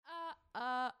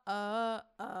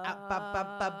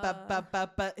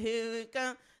Here we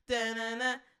go.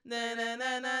 Da-na-na,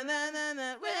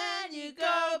 na-na-na-na-na-na-na. When you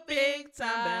go big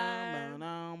time.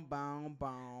 Boom, boom,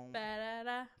 boom.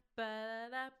 Ba-da-da,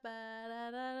 ba-da-da,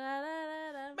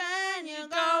 ba-da-da-da-da-da-da. When you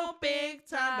go big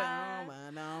time.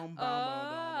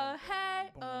 Oh, hey,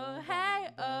 oh, hey,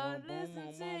 oh,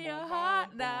 listen to your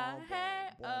heart now. Hey,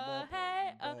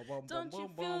 oh, don't you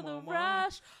feel the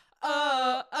rush?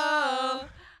 Oh, oh,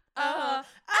 oh,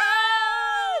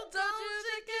 oh, don't you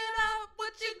stick it up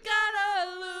what you gotta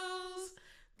lose.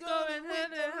 Going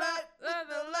with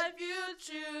the life you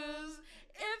choose.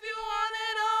 If you want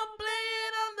it all, play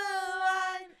it on the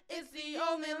line. It's the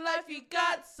only life you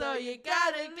got, so you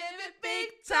gotta give it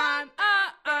big time. Okay,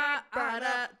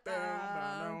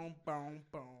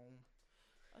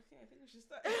 I think we should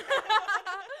start.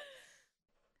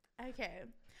 Okay,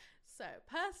 so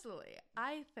personally,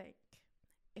 I think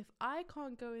if I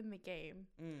can't go in the game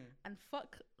and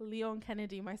fuck Leon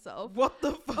Kennedy myself, What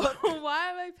the fuck?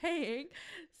 why am I paying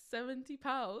 £70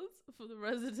 for the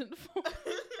Resident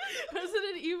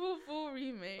Evil 4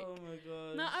 remake? Oh my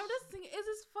god. No, I'm just thinking, is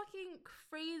this fucking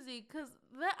crazy? Because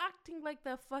they're acting like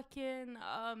they're fucking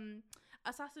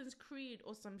Assassin's Creed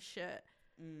or some shit.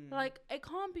 Like, it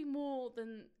can't be more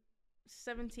than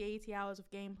 70, 80 hours of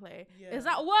gameplay. Yeah. Is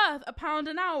that worth £1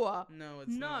 an hour? No,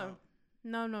 it's not.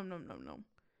 No.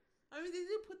 I mean, they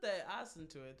do put their ass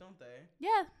into it, don't they?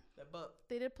 Yeah, Their butt.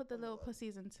 they did put the little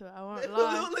pussies into it. I won't They put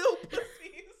lie. little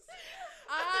pussies.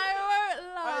 I won't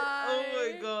lie. Oh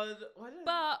my god. Why did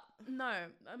But no,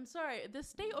 I'm sorry. The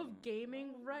state of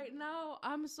gaming right now,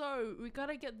 I'm sorry. We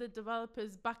gotta get the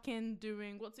developers back in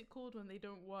doing, what's it called when they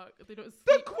don't work? They don't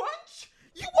The sleep. crunch?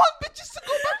 You want bitches to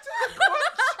go back to the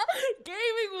crunch?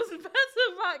 Gaming was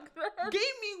better back then.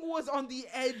 Gaming was on the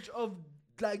edge of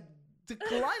like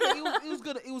declining. It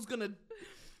was gonna.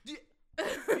 You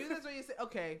know what you say?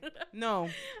 Okay, no,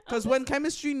 because when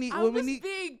chemistry I'm just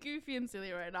being goofy and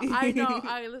silly right now. I know.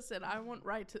 I want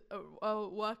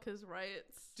workers'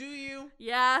 rights. Do you?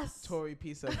 Yes. Tory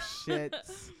piece of shit.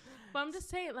 But I'm just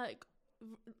saying, like,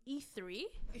 E3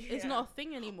 is not a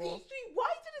thing anymore. E3,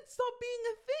 why did it stop being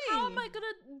a thing? How am I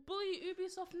gonna bully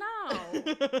Ubisoft now?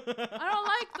 I don't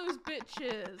like those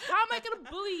bitches. How am I gonna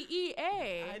bully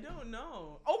EA? I don't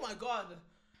know. Oh my god.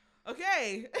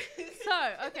 Okay.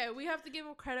 Okay, we have to give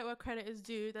credit where credit is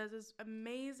due. There's this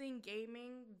amazing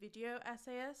gaming video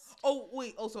essayist. Oh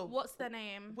wait. Also, What's their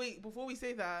name? wait, before we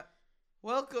say that,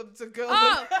 welcome to Girls.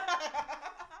 Oh!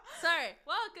 Sorry.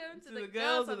 Welcome to the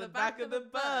girls at the back of the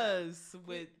bus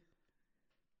with.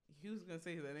 Who's gonna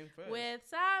say their name first? With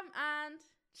Sam and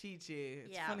Chi-Chi.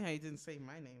 It's Yeah. funny how you didn't say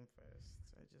my name first.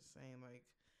 I just saying, like,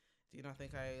 do you not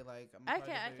think I'm a part of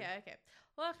Okay.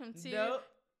 Welcome to No.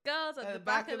 Girls at the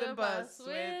back of the bus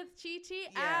with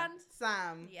Chi-Chi and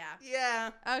Sam.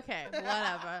 Yeah. Okay,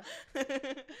 whatever.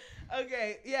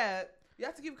 Okay, yeah. You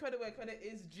have to give credit where credit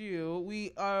is due.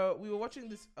 We were watching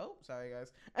this. Oh, sorry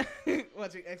guys.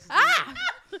 Watching Exorcism. Ah!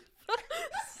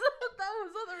 That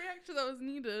was not the reaction that was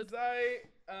needed. Sorry.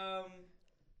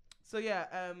 So yeah.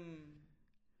 Let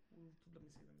me see.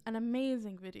 An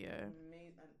amazing video. And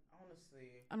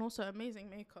honestly. And also amazing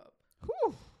makeup.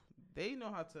 Whew, they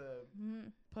know how to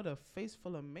put a face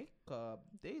full of makeup.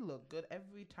 They look good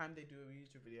every time they do a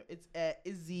YouTube video. It's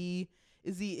Izzy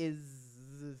is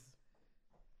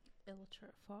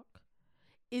Illiterate fuck.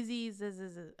 Izzy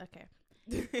okay.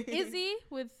 Izzy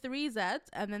with 3 Z's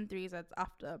and then 3 Z's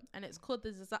after, and it's called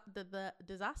the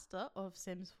Disaster of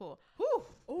Sims 4. Whew.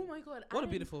 Oh my god! What a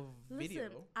beautiful video.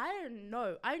 Listen, I don't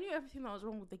know. I knew everything that was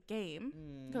wrong with the game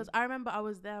because I remember I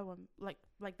was there when like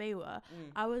they were.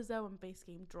 I was there when base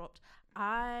game dropped.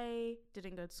 I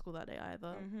didn't go to school that day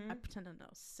either. I pretended I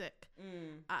was sick.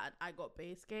 And I got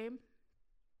base game.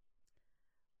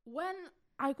 When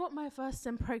I got my first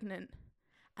sim pregnant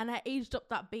and I aged up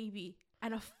that baby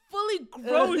and a fully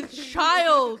grown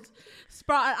child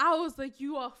sprouted, I was like,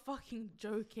 you are fucking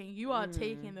joking. You are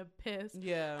taking the piss.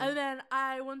 Yeah. And then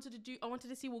I wanted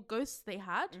to see what ghosts they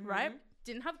had, right?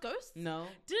 Didn't have ghosts. No.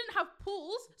 Didn't have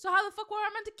pools. So how the fuck were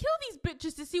I meant to kill these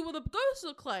bitches to see what the ghosts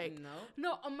look like?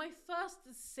 No, on my first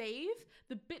save,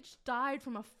 the bitch died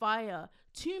from a fire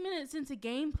 2 minutes into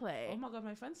gameplay. Oh my god,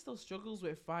 my friend still struggles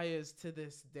with fires to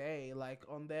this day. Like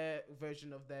on their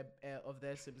version of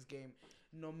their Sims game,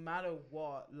 no matter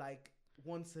what, like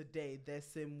once a day their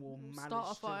sim will manage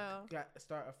Start a fire. to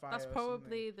start a fire. That's or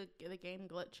probably the game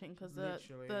glitching, because the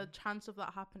Literally. chance of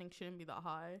that happening shouldn't be that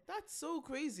high. That's so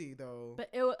crazy though. But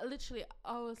literally,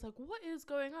 I was like, what is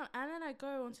going on? And then I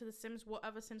go onto the Sims,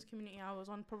 whatever Sims community I was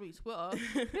on, probably Twitter.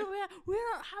 People were like, we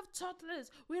don't have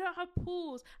toddlers, we don't have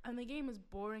pools, and the game is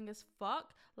boring as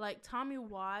fuck. Like, tell me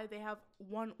why they have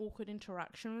one awkward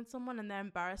interaction with someone and they're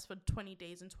embarrassed for 20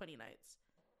 days and 20 nights.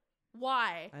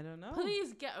 Why? I don't know.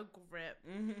 Please get a grip.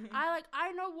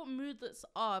 I know what moodlets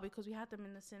are because we had them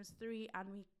in The Sims 3 and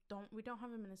we don't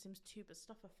have them in The Sims 2, but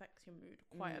stuff affects your mood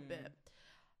quite a bit.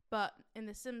 But in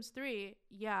The Sims 3,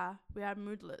 yeah, we had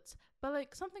moodlets. But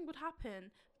like something would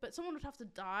happen, but someone would have to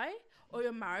die, or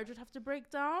your marriage would have to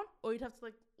break down, or you'd have to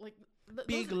like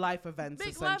big life events.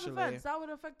 Big life events that would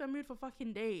affect their mood for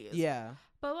fucking days. Yeah.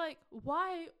 But like,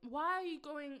 why are you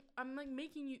going? I'm like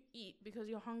making you eat because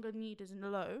your hunger need is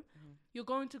low. You're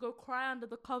going to go cry under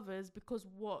the covers because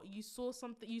what? You saw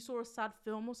something. You saw a sad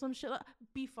film or some shit. Like,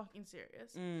 be fucking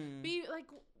serious. Be like,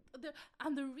 the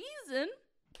reason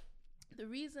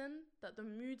that the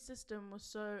mood system was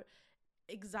so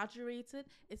exaggerated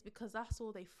is because that's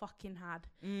all they fucking had.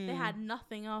 They had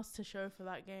nothing else to show for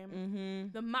that game.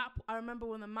 The map, I remember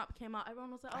when the map came out,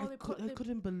 everyone was like, oh, I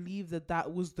couldn't believe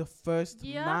that was the first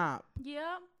map.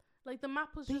 Yeah, like the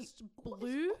map was just blue. What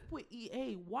is up with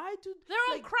EA? Why do they're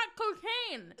on crack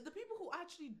cocaine? The people who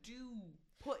actually do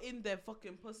put in their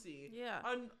fucking pussy,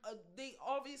 and they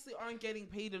obviously aren't getting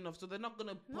paid enough, so they're not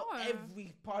gonna put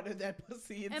every part of their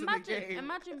pussy into the game.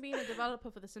 Imagine being a developer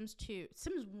for The Sims 2,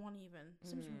 Sims 1 even.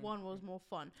 Sims 1 was more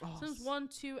fun. Sims 1,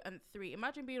 2, and 3.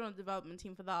 Imagine being on a development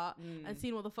team for that and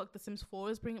seeing what the fuck The Sims 4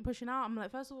 is pushing out. I'm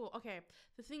like, first of all, okay,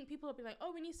 the thing people will be like,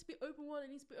 oh, it needs to be open world. It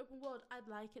needs to be open world. I'd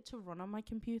like it to run on my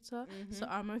computer, so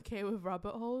I'm okay with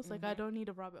rabbit holes. Like, I don't need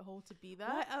a rabbit hole to be there.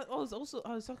 I was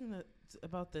talking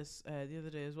about this the other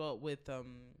day as well with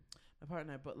my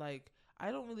partner, but like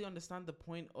I don't really understand the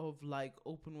point of like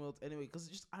open world anyway, because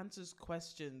it just answers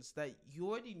questions that you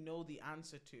already know the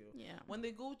answer to. When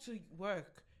they go to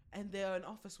work and they're an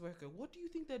office worker, what do you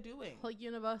think they're doing? Like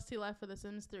university life for The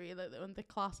Sims 3, like they went to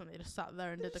class and they just sat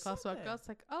there and did the classwork. I was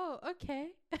like, oh, okay.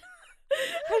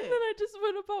 And then I just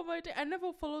went about my day. I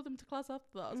never followed them to class after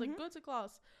that. I was like, go to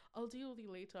class, I'll deal with you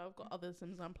later, I've got other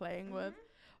Sims I'm playing with.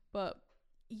 But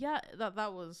yeah,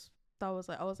 that was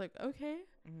like, I was like, okay.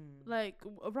 Like,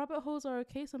 rabbit holes are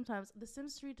okay sometimes. The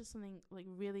Sims 3 did something like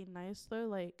really nice though.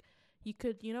 Like, you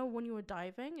could, when you were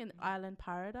diving in Island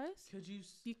Paradise,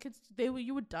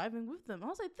 you were diving with them. I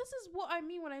was like, this is what I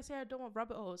mean when I say I don't want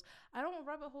rabbit holes. I don't want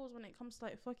rabbit holes when it comes to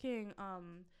like fucking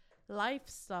life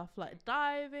stuff, like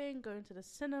diving, going to the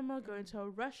cinema, going to a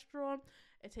restaurant.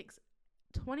 It takes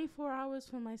 24 hours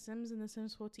for my Sims in The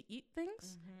Sims 4 to eat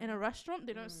things in a restaurant.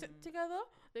 They don't sit together.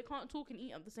 They can't talk and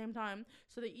eat at the same time,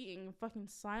 so they're eating in fucking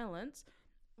silence.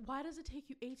 Why does it take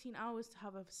you 18 hours to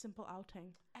have a simple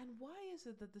outing? And why is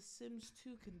it that The Sims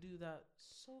 2 can do that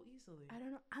so easily? I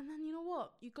don't know. And then you know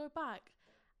what? You go back,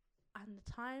 and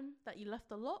the time that you left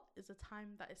the lot is the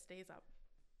time that it stays up.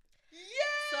 Yes!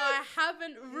 So I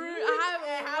haven't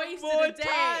wasted a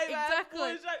day. Exactly.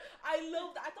 I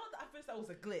loved it. I thought at first that was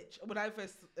a glitch. When I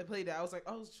first played it, I was like,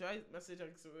 oh, should I message and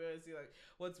see like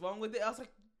what's wrong with it? I was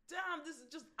like, damn, this is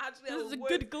just actually a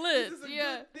good glitch. This is a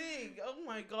good thing. Oh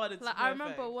my god, it's like perfect. I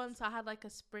remember once I had like a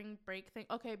spring break thing.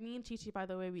 Okay, me and Chichi, by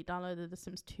the way, we downloaded The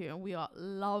Sims 2 and we are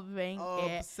loving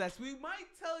it. Obsessed. We might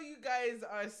tell you guys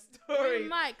our story. We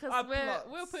might, because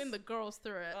we're putting the girls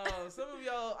through it. Oh, some of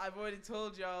y'all, I've already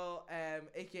told y'all,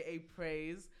 aka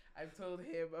Praise. I've told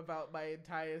him about my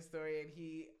entire story and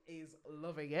he is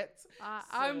loving it.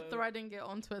 I'm threading it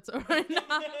on Twitter right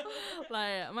now.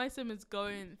 Like, my sim is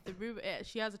going through it.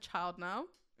 She has a child now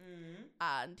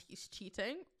and he's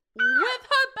cheating with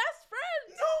her best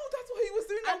friend. No, that's what he was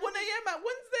doing at 1 a.m. at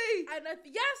Wednesday.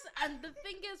 And yes, and the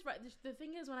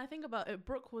thing is, when I think about it,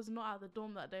 Brooke was not at the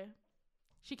dorm that day.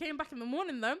 She came back in the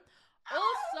morning though.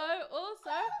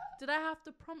 Also, did I have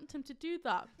to prompt him to do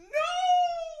that? No!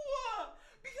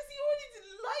 Because he already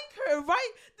didn't like her,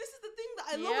 right? This is the thing that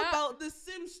I love about The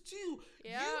Sims 2.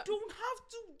 You don't have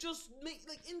to just make,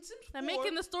 like, in Sims 4. They're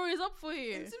making the stories up for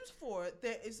you. In Sims 4,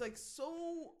 there is, like,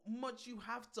 so much you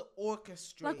have to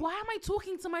orchestrate. Like, why am I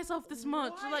talking to myself this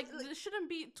much? Like, I shouldn't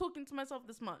be talking to myself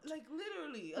this much. Like,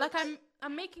 literally. Like,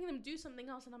 I'm making them do something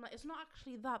else, and I'm like, it's not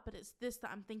actually that, but it's this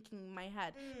that I'm thinking in my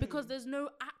head. Because there's no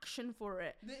action for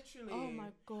it. Literally. Oh, my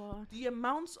God. The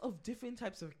amounts of different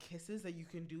types of kisses that you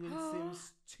can do in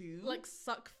Sims 2. Like,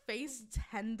 suck face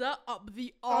tender up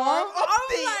the arm.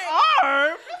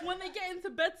 Arm? When they get into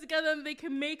bed together and they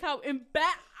can make out in bed.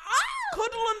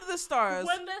 Cuddle under the stars.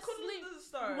 When they're Cuddle under the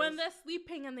stars. when they're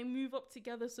sleeping and they move up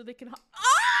together so they can. The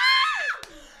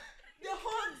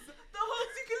hugs,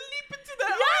 you can leap into that.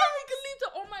 Yeah, we can leave to.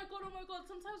 Oh my god.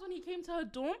 Sometimes when he came to her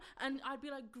dorm and I'd be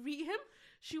like, greet him,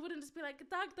 she wouldn't just be like,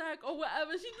 dag or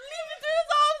whatever. She'd leave into his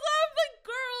arms. I'm like,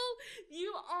 girl,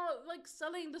 you are like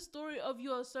selling the story of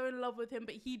you are so in love with him,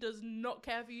 but he does not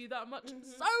care for you that much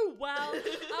so well.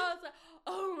 I was like,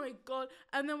 oh my god.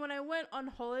 And then when I went on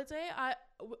holiday,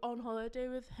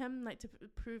 with him, like to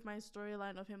prove my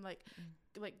storyline of him like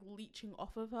leeching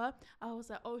off of her, I was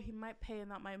like, oh, he might pay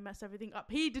and that might mess everything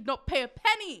up. He did not pay a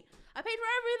penny. I paid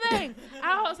for everything. And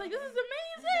I was like, this is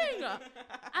amazing.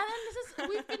 And then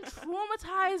we've been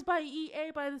traumatized by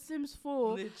EA, by The Sims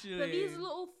 4. Literally. But these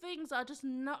little things are just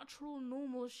natural,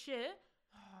 normal shit.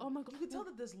 Oh my god. You can tell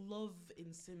that there's love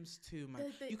in Sims 2,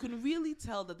 man. They- You can really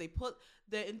tell that they put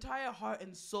their entire heart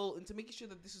and soul into making sure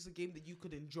that this is a game that you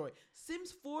could enjoy.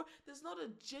 Sims 4, there's not a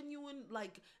genuine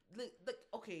like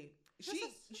okay.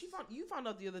 You found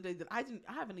out the other day that I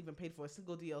haven't even paid for a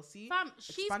single DLC. Fam,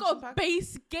 she's expansion got pack.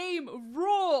 base game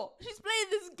raw. She's playing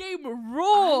this game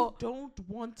raw. I don't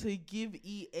want to give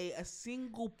EA a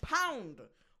single pound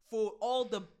for all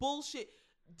the bullshit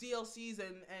DLCs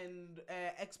and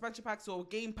expansion packs or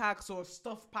game packs or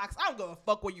stuff packs. I don't give a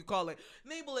fuck what you call it.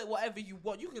 Label it whatever you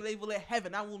want. You can label it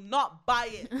heaven. I will not buy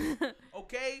it.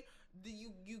 Okay?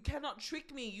 You cannot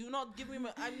trick me. You're not giving me.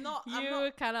 I'm not.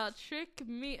 Cannot trick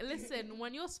me. Listen,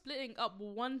 when you're splitting up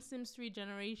one Sims 3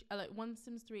 generation, one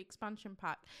Sims 3 expansion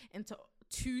pack into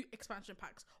 2 expansion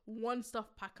packs, 1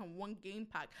 stuff pack and 1 game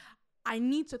pack, I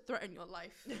need to threaten your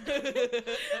life.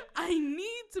 I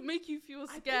need to make you feel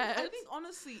scared. I think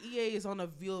honestly, EA is on a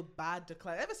real bad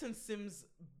decline. Ever since Sims,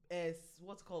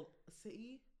 what's it called,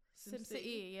 City?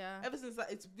 SimCity, yeah. Ever since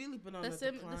that, it's really been on a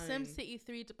decline. The SimCity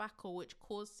 3 debacle, which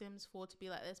caused Sims 4 to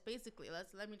be like this. Basically,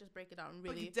 let me just break it down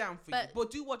really. Break it down for you. But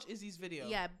do watch Izzy's video.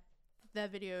 Yeah, their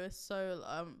video is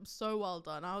so well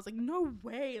done. I was like, no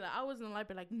way. Like, I was in the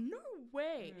library like, no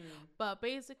way. But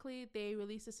basically, they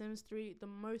released The Sims 3, the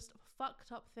most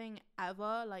fucked up thing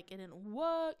ever. Like, it didn't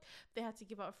work. They had to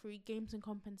give out free games and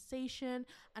compensation.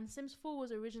 And Sims 4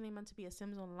 was originally meant to be a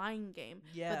Sims Online game.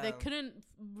 Yeah. But they couldn't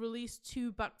release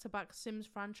 2 back-to-back Sims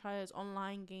franchise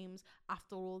online games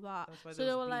after all that. That's why so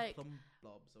they were like,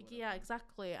 blobs or yeah,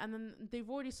 exactly. And then they've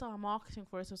already started marketing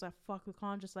for it. So it's like, fuck, we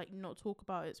can't just like not talk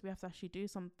about it. So we have to actually do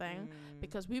something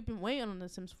because we've been waiting on The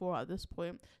Sims 4 at this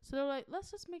point. So they're like, let's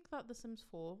just make that The Sims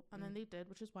 4. And then they did,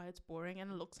 which is why it's boring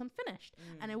and it looks unfinished.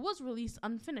 And it was released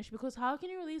unfinished because how can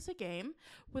you release a game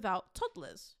without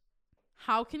toddlers?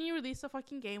 How can you release a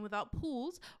fucking game without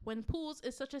pools when pools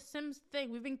is such a Sims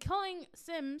thing? We've been killing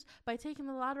Sims by taking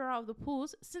the ladder out of the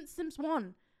pools since Sims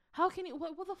 1. How can you,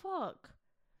 what the fuck?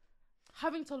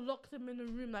 Having to lock them in a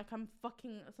room like I'm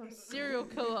fucking some serial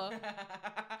killer.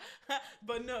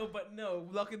 but no,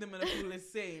 locking them in a pool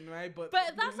is sane, right? But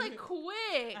that's like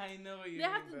quick. I know what you they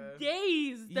mean. have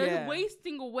days. They're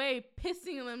wasting away,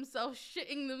 pissing themselves,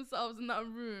 shitting themselves in that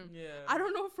room. Yeah. I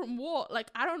don't know from what.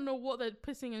 Like, I don't know what they're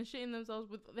pissing and shitting themselves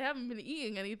with. They haven't been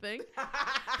eating anything.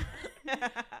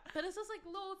 But it's just like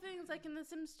little things like in The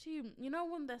Sims 2. You know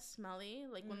when they're smelly?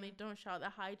 Like when they don't shout, their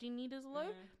hygiene need is low?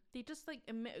 They just like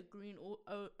emit a green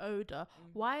odor.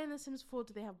 Why in The Sims 4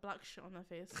 do they have black shit on their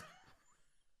face?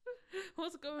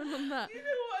 What's going on there? You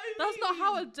know what I mean? That's not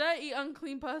how a dirty,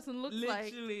 unclean person looks like.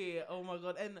 Literally. Oh my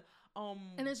god.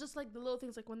 And it's just like the little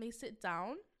things like when they sit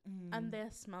down and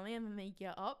they're smelly and then they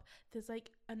get up, there's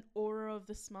like an aura of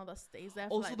the smell that stays there.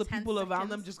 Also, for like the 10 people seconds. around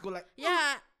them just go like,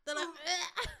 yeah, they're like,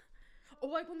 or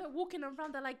like when they're walking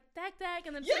around, they're like, dag,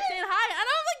 and then saying hi. And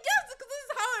I'm like, yes, because this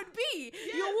is how it'd be.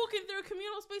 Yeah. You're walking through a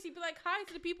communal space, you'd be like, hi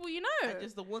to the people you know. And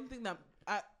just the one thing that,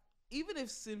 even if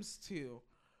Sims 2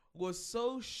 was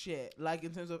so shit, like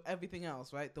in terms of everything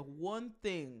else, right? The one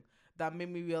thing that made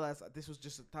me realize that this was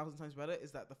just 1,000 times better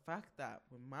is that the fact that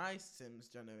with my Sims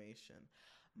generation,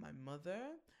 my mother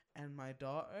and my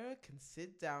daughter can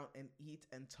sit down and eat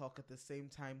and talk at the same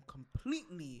time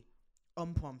completely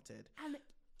unprompted. And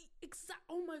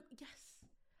oh my, yes.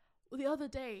 The other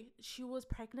day, she was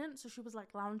pregnant, so she was like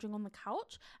lounging on the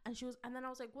couch, and then I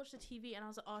was like, watch the TV, and I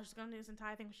was like, oh, she's gonna do this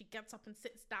entire thing where she gets up and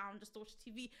sits down just to watch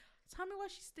the TV. Tell me why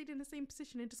she stayed in the same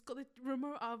position and just got the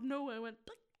remote out of nowhere and went,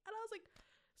 and I was like,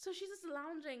 so she's just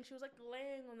lounging. She was like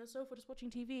laying on the sofa just watching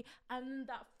TV, and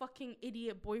that fucking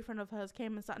idiot boyfriend of hers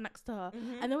came and sat next to her,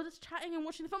 and they were just chatting and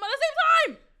watching the film at the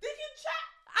same time. They can chat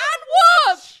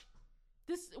and watch.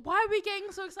 Why are we getting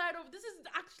so excited over this? Is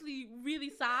actually really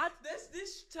sad.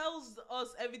 This tells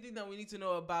us everything that we need to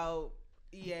know about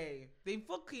EA. They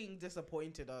fucking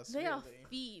disappointed us. They are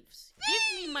thieves.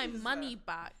 Give me my money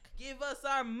back. Give us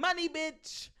our money,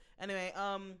 bitch. Anyway,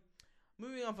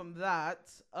 moving on from that,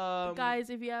 Guys,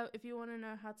 if you want to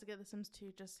know how to get The Sims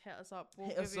 2, just hit us up. We'll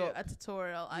Hit give us you up. a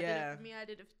tutorial. I did Yeah. it for me. I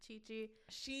did it for Chi.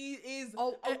 she is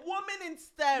Oh, a woman in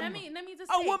STEM. Let me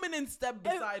just a say, woman in STEM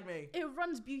beside me. it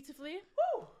runs beautifully.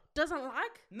 Woo! Doesn't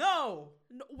lag. No.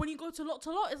 No, when you go to lot,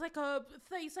 it's like a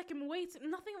 30-second wait.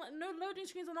 Nothing like no loading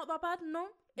screens are not that bad. No.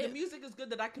 The music is good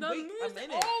that I can The wait a music,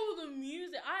 minute. the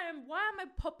music. Why am I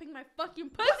popping my fucking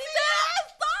pussy to that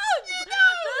song?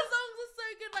 Those songs are so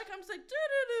good. Like I'm just like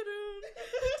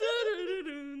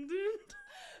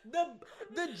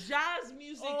The jazz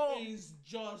music Oh. is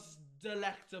just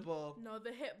delectable. No,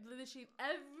 the literally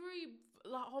every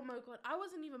like oh my god, I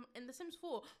wasn't even in The Sims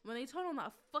 4 when they turn on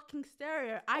that fucking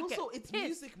stereo. Also, get it's pissed.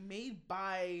 music made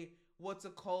by what's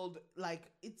it called?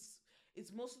 Like it's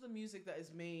most of the music that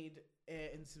is made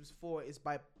in Sims 4 is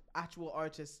by actual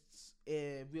artists,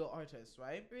 real artists,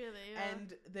 right? Really, yeah.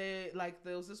 And there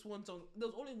was this one song. There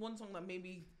was only one song that made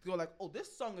me go like, "Oh,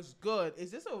 this song is good.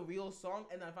 Is this a real song?"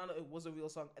 And I found out it was a real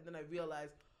song. And then I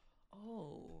realized,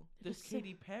 oh, there's It's-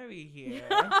 Katy Perry here.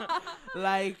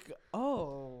 Like,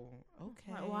 oh,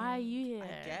 okay. Like, why are you here?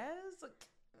 I guess. Like,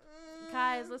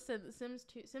 Guys, listen, Sims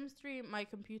 2, Sims 3, my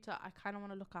computer, I kind of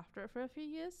want to look after it for a few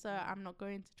years, so I'm not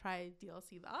going to try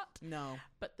DLC that. no.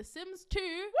 But The Sims 2,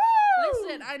 Woo!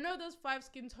 listen, I know there's 5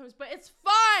 skin tones, but it's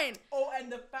fine. Oh, and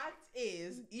the fact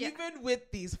is, Yeah. even with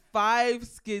these 5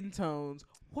 skin tones,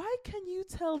 why can you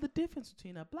tell the difference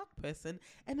between a black person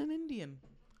and an Indian?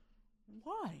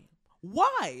 Why?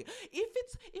 Why? If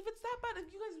it's that bad,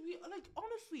 if you guys like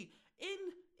honestly,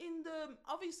 in the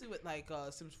obviously with like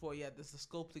Sims 4, yeah, there's the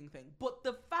sculpting thing. But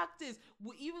the fact is,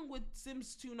 even with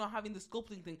Sims 2 not having the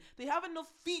sculpting thing, they have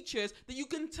enough features that you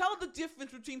can tell the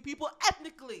difference between people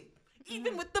ethnically,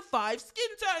 even with the 5 skin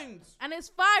tones. And it's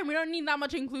fine. We don't need that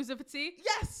much inclusivity.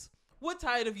 Yes, we're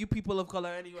tired of you people of color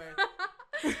anyway.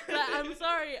 Like, I'm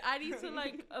sorry. I need to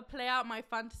like play out my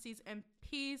fantasies in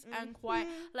peace and quiet.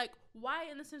 Like, why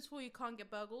in The Sims 4 you can't get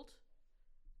burgled?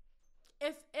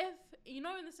 If you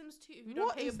know in The Sims 2, if you don't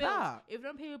What pay your is bills, that? if you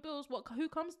don't pay your bills, who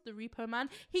comes? The repo man.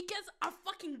 He gets a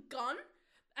fucking gun,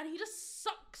 and he just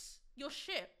sucks your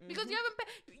shit because you haven't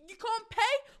paid. You can't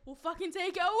pay. We'll fucking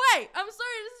take it away. I'm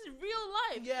sorry. This is real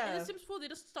life. Yeah. In The Sims 4, they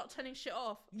just start turning shit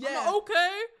off. Yeah. I'm like,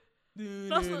 okay.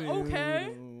 That's not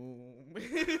okay.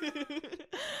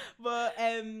 But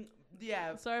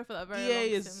yeah, Sorry for that very EA long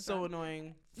is Sims so rant.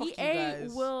 annoying. Fuck you EA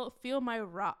guys. will feel my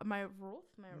wrath, my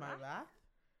wrath,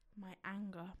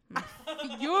 anger, my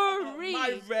fury,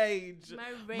 my rage,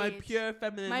 my rage, my pure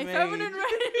feminine my rage. feminine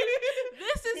rage.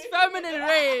 This is feminine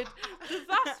rage. The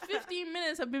past 15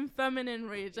 minutes have been feminine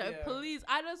rage. Like, Yeah. please,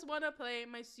 I just want to play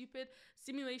my stupid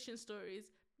simulation stories.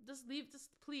 Just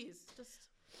please.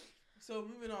 So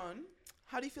moving on,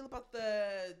 how do you feel about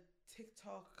the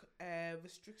TikTok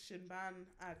restriction ban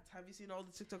act? Have you seen all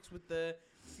the TikToks with the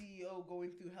CEO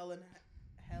going through hell and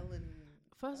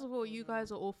First of all, you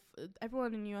guys are all,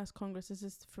 everyone in US Congress, this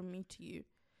is from me to you.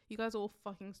 You guys are all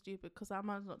fucking stupid because that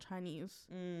man's not Chinese.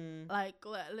 Like,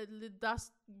 that's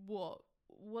what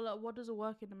does it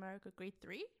work in America? Grade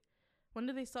 3? When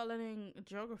do they start learning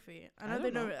geography? I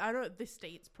don't know. I know this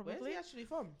state's probably. Where's he actually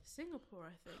from? Singapore,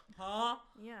 I think. Huh?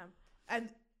 Yeah. And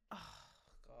oh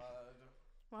god,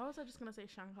 Why was I just gonna say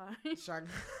Shanghai?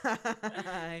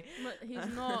 Shanghai. But he's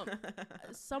not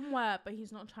somewhere, but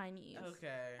he's not Chinese.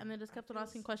 Okay. And they just kept on I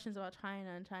asking feel questions about China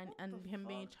and the him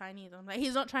being fuck? Chinese. I'm like,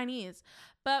 he's not Chinese.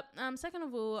 But second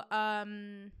of all,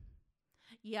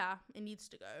 yeah, it needs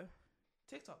to go.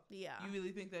 TikTok. Yeah. You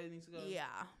really think that it needs to go? Yeah.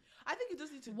 I think it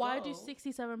does need to Why go. do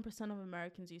 67% of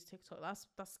Americans use TikTok? That's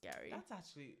scary. That's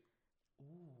actually.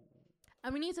 Ooh.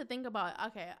 And we need to think about,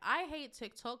 okay, I hate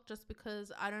TikTok just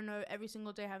because, I don't know, every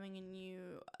single day having a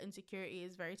new insecurity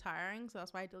is very tiring. So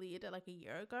that's why I deleted it like a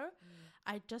year ago.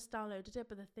 I just downloaded it.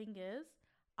 But the thing is,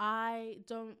 I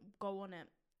don't go on it.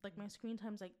 Like, my screen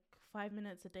time's like 5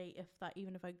 minutes a day, if that,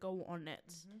 even if I go on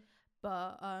it.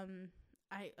 But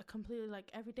I completely, like,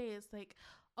 every day it's like,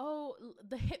 oh,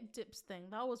 the hip dips thing.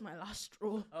 That was my last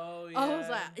straw. Oh yeah. I was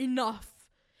like, enough.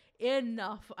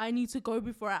 I need to go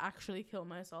before I actually kill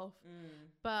myself.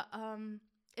 But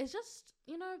it's just,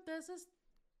 you know, there's this.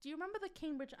 Do you remember the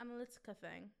Cambridge Analytica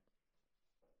thing?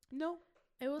 No.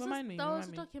 It was Remind me, there was a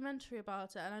remind me. documentary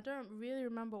about it, and I don't really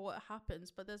remember what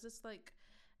happens. But there's this like,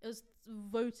 it was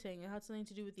voting. It had something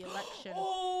to do with the election.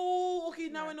 Oh, okay.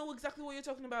 Now Yeah. I know exactly what you're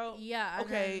talking about. Yeah. and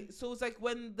Okay, then- so it's like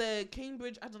when the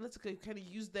Cambridge Analytica kind of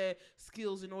used their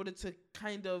skills in order to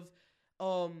kind of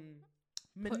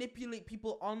manipulate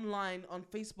people online on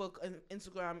Facebook and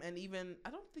Instagram and even I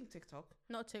don't think TikTok,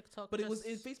 not TikTok. but it was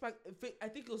in just- Facebook. I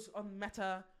think it was on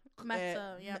Meta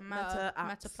Meta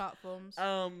apps, platforms.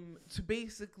 to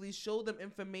basically show them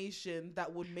information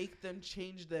that would make them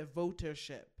change their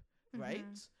votership, right?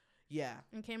 Yeah.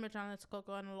 And Cambridge Analytica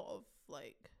got a lot of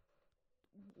like,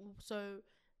 so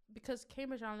because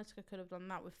Cambridge Analytica could have done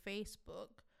that with Facebook,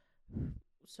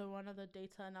 so one of the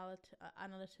data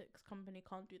analytics company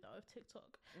can't do that with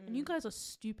TikTok. And you guys are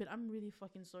stupid. I'm really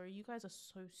fucking sorry. You guys are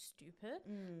so stupid.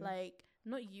 Like,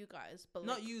 not you guys, but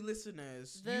not like, you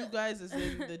listeners. You guys is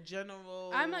in the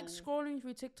general. I'm like scrolling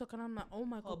through TikTok and I'm like, oh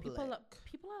my god, people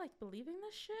are like believing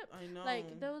this shit. I know.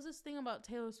 Like, there was this thing about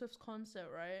Taylor Swift's concert,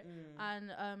 right?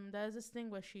 And there's this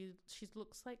thing where she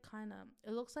looks like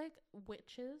it looks like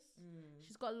witches.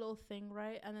 She's got a little thing,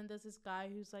 right? And then there's this guy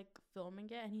who's like filming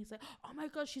it, and he's like, oh my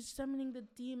god, she's summoning the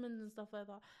demons and stuff like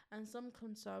that. And some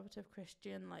conservative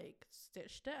Christian like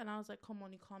stitched it, and I was like, come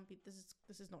on, you can't be.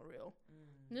 This is not real.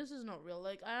 This is not real.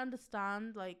 Like, I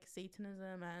understand like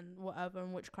Satanism and whatever,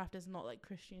 and witchcraft is not like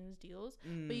Christians' deals,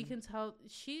 but you can tell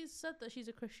she said that she's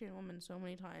a Christian woman so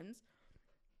many times.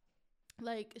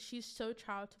 Like, she's so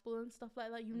charitable and stuff like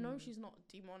that. You know, she's not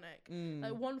demonic.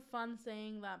 Like, one fan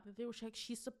saying that, but they were like,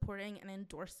 she's supporting and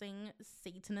endorsing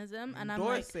Satanism. And I'm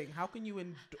like, how can you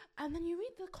and then you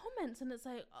read the comments and it's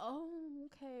like, oh,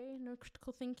 okay, no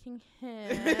critical thinking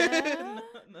here.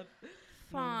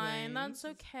 Fine, that's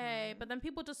okay. But then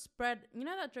people just spread, you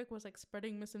know, that Drake was like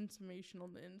spreading misinformation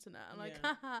on the internet. I'm like,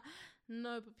 haha,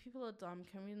 no, but people are dumb.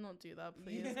 Can we not do that,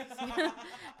 please?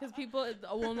 Because people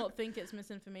will not think it's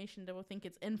misinformation. They will think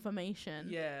it's information.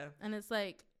 Yeah. And it's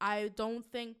like, I don't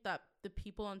think that the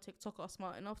people on TikTok are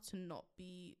smart enough to not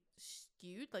be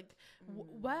skewed. Like,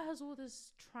 where has all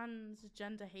this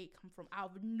transgender hate come from?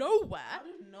 Out of nowhere.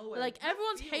 Like,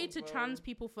 everyone's hated trans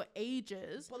people for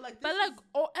ages. But like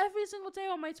every single day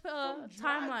on my Twitter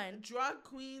timeline, drag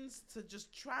queens to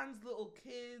just trans little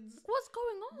kids. What's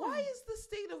going on? Why is the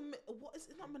state of what is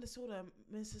it, not Minnesota,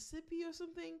 Mississippi or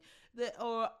something,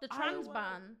 or the trans Iowa,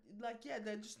 ban? Like, yeah,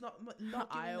 they're just not giving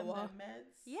Iowa. them their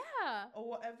meds. Yeah. Or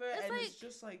whatever, it's and like, it's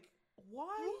just like,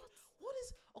 why?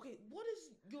 What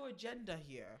is your agenda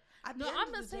here? No,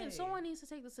 I'm not saying someone needs to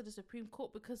take this to the Supreme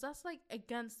Court, because that's like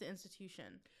against the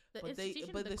institution.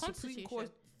 The Supreme Court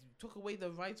took away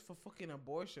the rights for fucking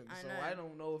abortion. I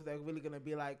don't know if they're really gonna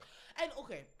be like. And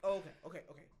okay.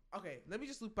 Let me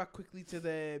just loop back quickly to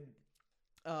the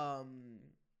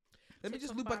Let me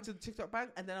just loop back to the TikTok ban,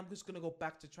 and then I'm just gonna go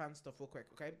back to trans stuff real quick,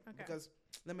 okay? Because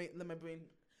let my brain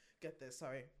get this.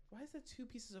 Sorry. Why is there 2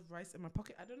 pieces of rice in my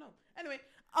pocket? I don't know. Anyway,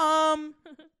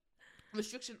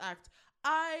 Restriction Act.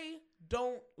 I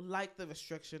don't like the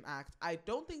Restriction Act. I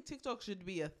don't think TikTok should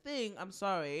be a thing. I'm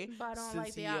sorry, but I don't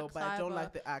like the act. But I don't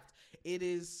like the act. It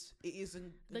is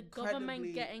the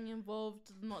government getting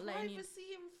involved, not letting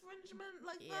privacy infringement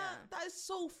like that. That is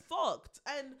so fucked.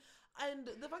 And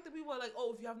the fact that people are like,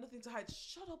 oh, if you have nothing to hide,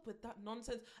 shut up with that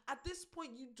nonsense. At this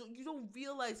point, you don't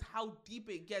realize how deep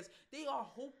it gets. They are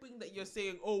hoping that you're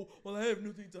saying, oh, well, I have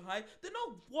nothing to hide. They're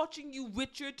not watching you,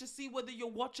 Richard, to see whether you're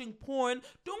watching porn.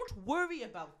 Don't worry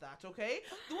about that, okay?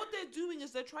 What they're doing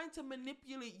is they're trying to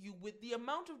manipulate you with the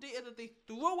amount of data that they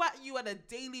throw at you on a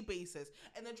daily basis.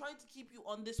 And they're trying to keep you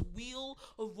on this wheel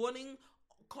of running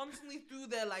constantly through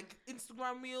their like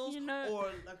Instagram reels or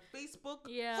like Facebook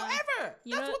forever.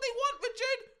 That's what they want,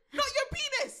 Richard, not your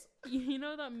penis. You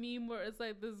know that meme where it's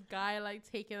like this guy like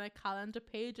taking a calendar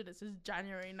page and it says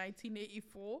January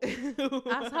 1984?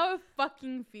 That's how it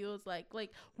fucking feels like.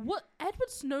 Like, what? Edward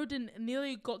Snowden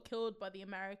nearly got killed by the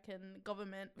American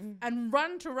government and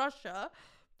run to Russia.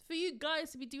 For you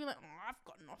guys to be doing like, oh, I've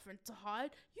got nothing to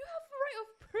hide. You have the right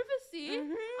of privacy.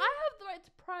 I have the right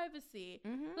to privacy.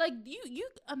 Like, you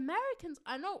Americans,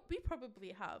 I know we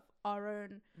probably have our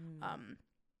own.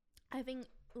 I think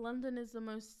London is the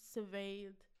most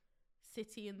surveyed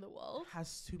city in the world. It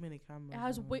has too many cameras. It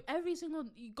has every single.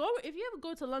 If you ever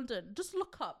go to London, just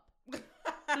look up.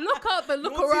 Look up and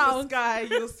look around. See the sky,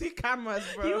 you'll see cameras,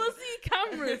 bro. You will see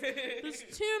cameras. There's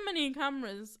too many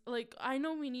cameras. Like, I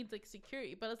know we need like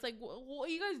security, but it's like, what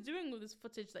are you guys doing with this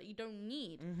footage that you don't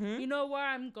need? You know where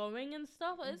I'm going and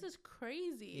stuff. Like, this is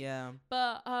crazy. Yeah.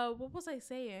 But what was I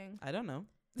saying? I don't know.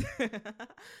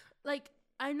 Like,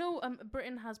 I know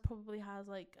Britain probably has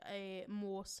like a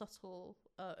more subtle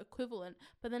equivalent,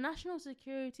 but the National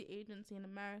Security Agency in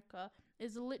America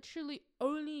is literally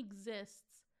only exists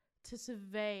to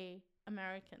survey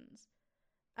Americans.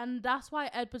 And that's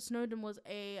why Edward Snowden was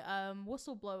a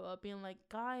whistleblower, being like,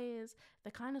 guys,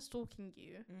 they're kind of stalking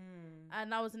you.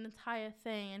 And that was an entire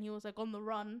thing. And he was like on the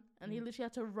run, and he literally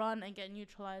had to run and get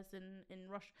neutralized in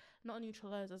Russia. Not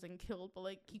neutralized as in killed, but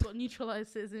like he got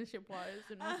neutralized citizenship wise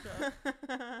in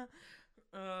Russia.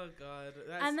 Oh God,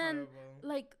 that's And then, horrible.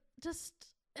 like, it's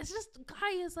just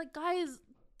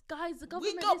guys, the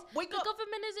government Wake the up.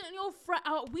 government isn't your friend.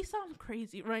 We sound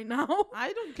crazy right now.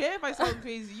 I don't care if I sound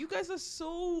crazy. You guys are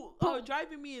so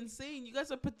driving me insane. You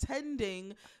guys are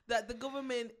pretending that the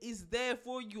government is there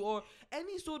for you, or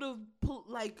any sort of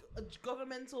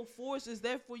governmental force is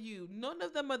there for you. None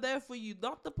of them are there for you.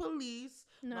 Not the police,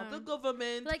 not the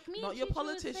government, Like me, not your Chichi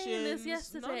was saying politicians. this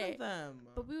yesterday. None of them.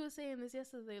 But we were saying this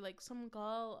yesterday, like some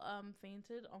girl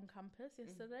fainted on campus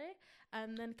yesterday,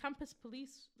 and then campus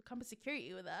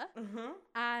security were there,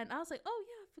 and I was like, oh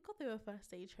yeah, I forgot they were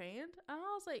first aid trained, and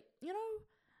I was like,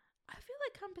 I feel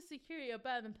like campus security are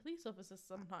better than police officers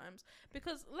sometimes,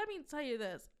 because let me tell you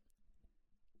this,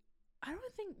 I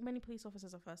don't think many police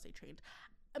officers are first aid trained.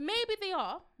 Maybe they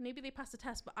are. Maybe they passed the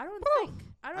test, but I don't think.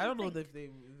 I don't know if they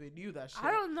knew that shit.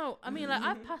 I don't know. I mean, like,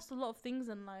 I've passed a lot of things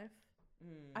in life.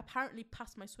 I apparently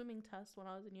passed my swimming test when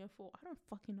I was in year 4. I don't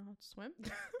fucking know how to swim.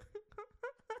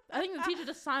 I think the teacher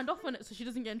just signed off on it so she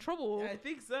doesn't get in trouble. Yeah, I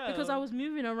think so. Because I was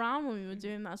moving around when we were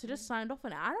doing that, so just signed off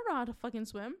on it. I don't know how to fucking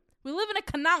swim. We live in a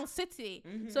canal city,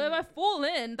 so if I fall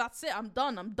in, that's it. I'm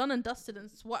done. I'm done and dusted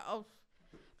and sweat off.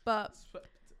 But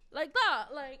like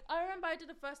that, like I remember I did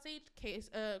a first aid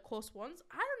course once.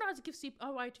 I don't know how to give CPR.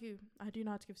 Oh, I do. I do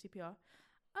know how to give CPR.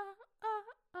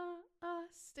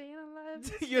 Staying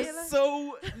alive. You're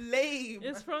so lame.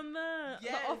 It's from the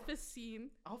office scene.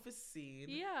 Office scene.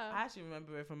 Yeah. I actually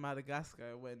remember it from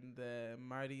Madagascar when the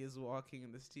Marty is walking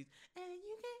in the streets. And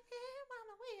you can hear my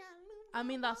way I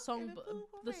mean that song, but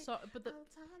the song,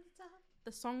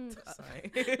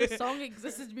 sorry. the song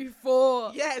existed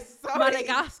before. Yes, sorry.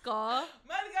 Madagascar.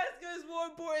 Madagascar is more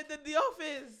important than The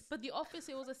Office. But The Office,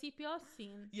 it was a CPR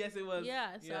scene. Yes, it was.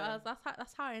 Yeah, so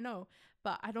that's how I know.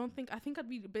 But I think I'd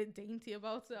be a bit dainty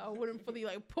about it. I wouldn't fully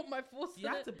like put my force. You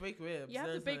have to break ribs. You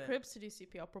have to break ribs to do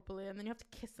CPR properly, and then you have to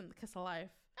kiss them, the kiss of life.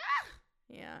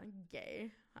 Yeah,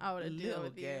 gay. I wouldn't do that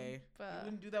with gay. you. But you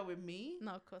wouldn't do that with me?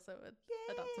 No, of course I would.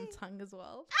 I'd have some tongue as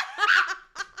well.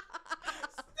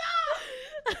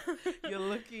 Stop! You're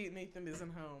lucky Nathan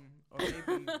isn't home. Or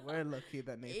maybe we're lucky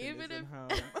that Nathan isn't home.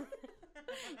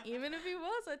 Even if he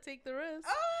was, I'd take the risk.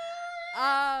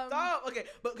 Stop! Okay,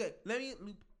 but okay, let me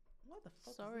loop. What the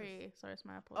fuck? Sorry, it's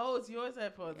my AirPods. Oh, it's yours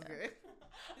AirPods. Yeah.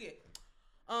 Okay.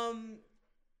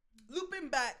 Looping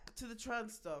back to the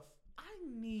trans stuff. I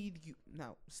need you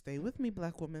now. Stay with me,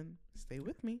 black woman. Stay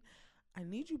with me. I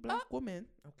need you, black woman.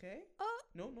 Okay.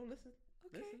 No, listen.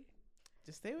 Okay. Listen.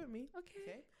 Just stay with me.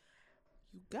 Okay.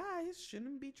 You guys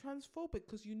shouldn't be transphobic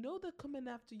because you know they're coming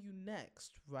after you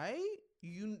next, right?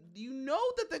 You know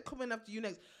that they're coming after you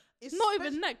next. Not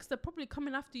even next. They're probably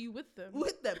coming after you with them.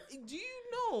 Do you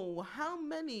know how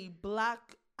many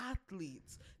black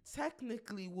athletes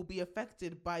technically will be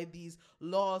affected by these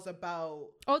laws about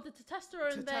the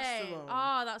testosterone thing?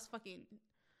 That's fucking.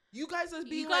 You guys are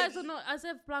being. You guys are not, as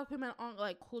if black women aren't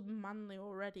like called manly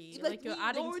already. Like you're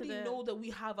adding to the. We already know that we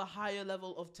have a higher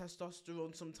level of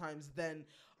testosterone sometimes than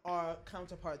our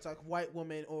counterparts, like white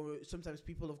women or sometimes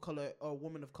people of color or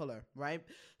women of color, right?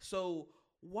 So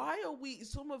why are we?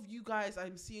 Some of you guys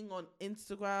I'm seeing on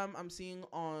Instagram, I'm seeing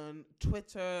on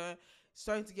Twitter,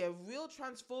 starting to get real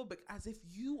transphobic, as if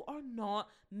you are not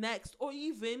next or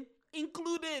even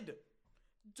included.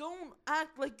 Don't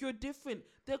act like you're different.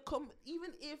 Even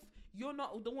if you're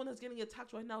not the one that's getting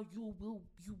attacked right now, you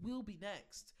will be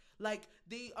next. Like,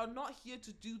 they are not here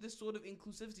to do this sort of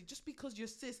inclusivity. Just because you're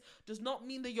cis does not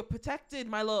mean that you're protected,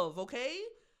 my love, okay?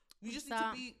 You just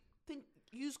need to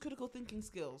use critical thinking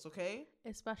skills, okay?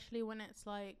 Especially when it's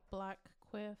like black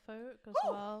queer folk as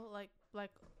well. Like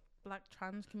black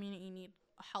trans community need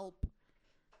help.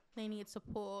 They need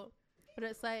support. But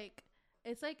it's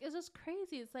just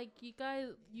crazy. It's like you guys,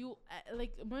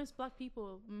 like most black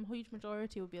people, huge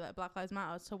majority would be like Black Lives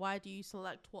Matter. So why do you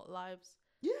select what lives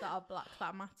that are black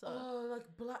that matter? Oh,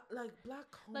 black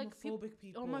homophobic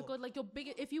people. Oh my god, like you're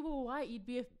bigot. If you were white, you'd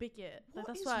be a bigot. What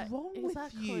is wrong with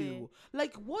you?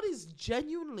 Like, what is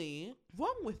genuinely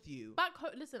wrong with you? Back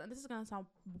home, listen, this is gonna sound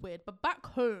weird, but back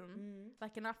home,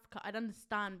 like in Africa, I'd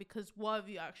understand because what have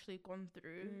you actually gone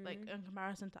through? Like in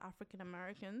comparison to African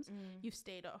Americans, you've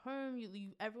stayed at home.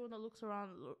 You everyone that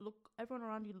everyone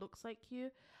around you looks like you.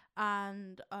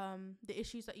 And the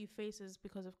issues that you face is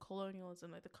because of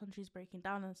colonialism, like the country's breaking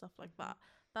down and stuff like that.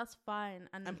 That's fine,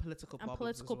 and political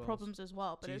problems as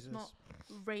well. But Jesus. It's not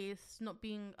race, not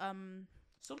being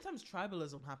Sometimes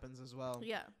tribalism happens as well.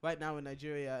 Yeah. Right now in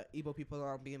Nigeria, Igbo people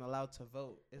aren't being allowed to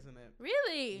vote, isn't it?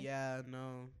 Really? Yeah,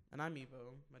 no. And I'm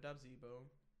Igbo. My dad's Igbo.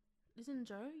 Isn't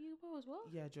Joe Igbo as well?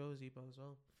 Yeah, Joe's Igbo as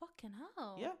well. Fucking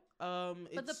hell. Yeah.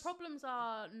 But the problems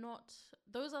are not.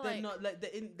 Those are they're like not like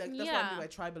that's what I mean by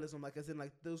tribalism. Like as in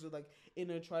like those are like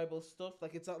inner tribal stuff.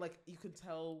 Like it's not like you can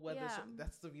tell whether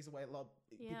that's the reason why a lot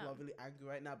of people are really angry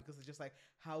right now, because it's just like,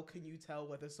 how can you tell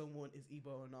whether someone is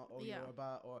Igbo or not, or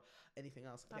Yoruba or anything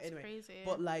else? Okay, that's anyway, crazy.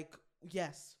 but like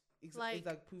yes, it's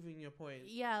like proving your point.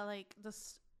 Yeah, like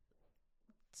this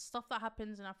stuff that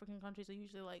happens in African countries are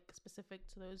usually like specific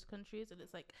to those countries, and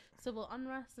it's like civil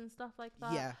unrest and stuff like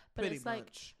that. Yeah, but pretty it's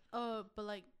much. like but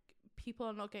like people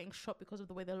are not getting shot because of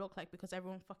the way they look, like because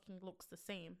everyone fucking looks the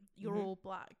same. You're all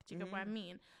black. Do you get what I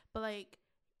mean? But like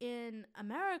in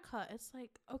America, it's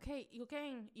like, okay, you're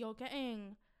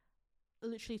getting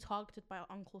literally targeted by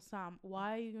Uncle Sam.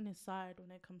 Why are you on his side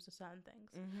when it comes to certain things?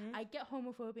 I get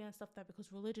homophobia and stuff there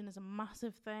because religion is a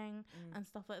massive thing and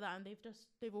stuff like that, and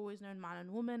they've always known man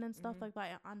and woman and stuff like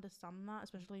that. I understand that,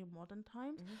 especially in modern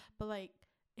times. But like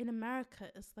in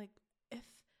America, it's like, if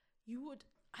you would,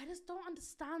 I just don't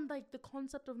understand like the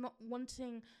concept of not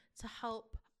wanting to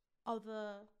help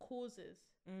other causes.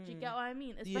 Do you get what I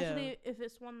mean? Especially if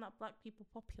it's one that black people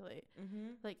populate.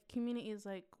 Like communities,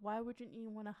 like why wouldn't you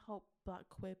want to help black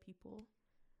queer people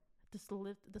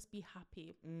just be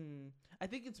happy? I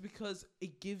think it's because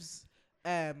it gives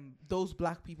those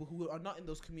black people who are not in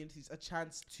those communities a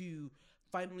chance to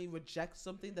finally reject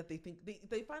something that they think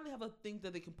they finally have a thing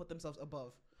that they can put themselves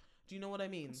above. Do you know what I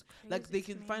mean? Like they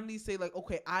can finally say like,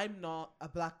 okay, I'm not a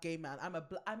black gay man.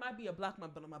 I might be a black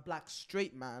man, but I'm a black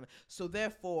straight man. So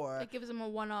therefore, it gives them a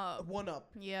one up.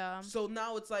 Yeah. So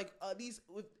now it's like at least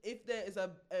if there is a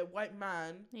white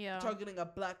man targeting a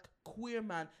black queer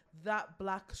man, that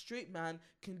black straight man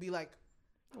can be like,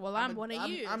 well, I'm one of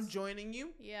you. I'm joining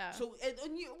you. Yeah. So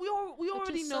we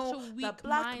already know that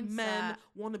black men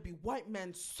want to be white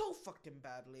men so fucking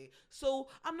badly. So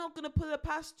I'm not gonna put it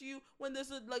past you when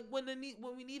there's when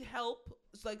we need help.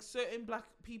 It's like certain black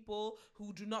people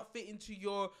who do not fit into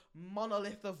your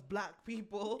monolith of black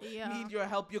people need your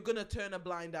help. You're gonna turn a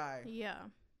blind eye. Yeah.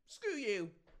 Screw you.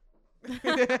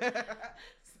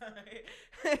 Sorry.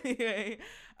 Anyway,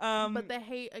 but the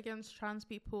hate against trans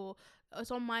people,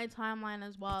 it's on my timeline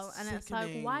as well, and it's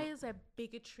like, why is there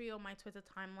bigotry on my Twitter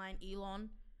timeline? Elon,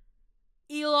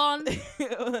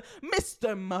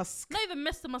 Mr. Musk. Not even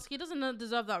Mr. Musk. He doesn't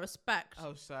deserve that respect.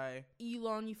 Oh, sorry,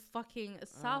 Elon, you fucking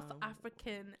South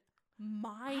African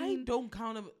mind. I don't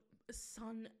count him.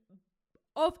 Son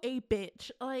of a bitch.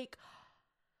 Like,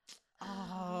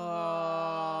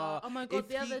 oh my god,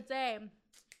 the other day.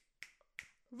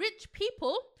 Rich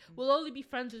people will only be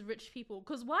friends with rich people.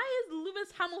 Because why is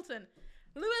Lewis Hamilton,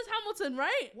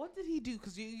 right? What did he do?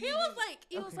 Because he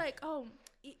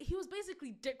was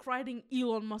basically dick riding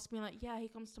Elon Musk, being like, yeah, he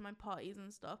comes to my parties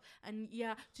and stuff. And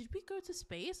yeah, did we go to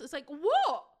space? It's like,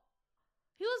 what?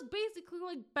 He was basically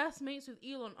like best mates with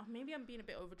Elon. Oh, maybe I'm being a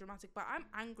bit over dramatic, but I'm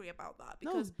angry about that.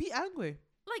 Because, no, be angry.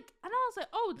 Like, and I was like,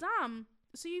 oh, damn.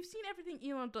 So you've seen everything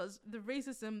Elon does, the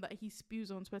racism that he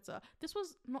spews on Twitter. This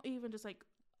was not even just like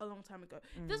a long time ago.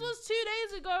 This was 2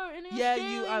 days ago in the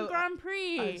Australian Grand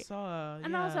Prix. I saw,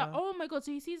 and I was like, oh my god.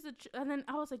 So he sees and then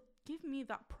I was like, give me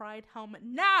that pride helmet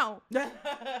now. Give it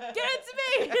to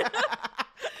me.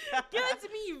 Give it to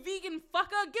me, you vegan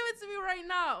fucker. Give it to me right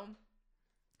now.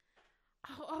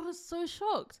 I was so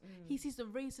shocked. He sees the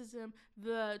racism,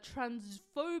 the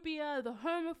transphobia, the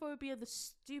homophobia, the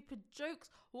stupid jokes,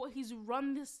 what he's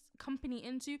run this company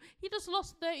into. He just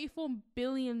lost $34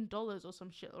 billion or some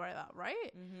shit like that,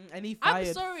 right? And he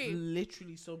fired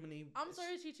literally so many. I'm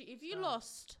sorry, Chichi. If you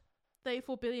lost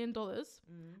 $34 billion,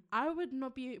 I would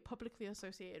not be publicly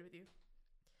associated with you.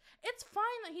 It's fine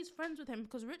that he's friends with him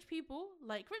because rich people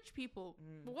like rich people.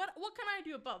 What can I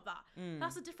do about that?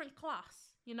 That's a different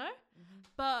class, you know?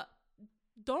 But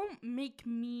don't make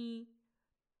me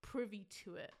privy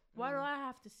to it. Why do I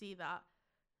have to see that?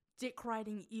 Dick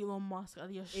riding Elon Musk at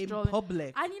the Australian in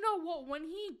public. And you know what? When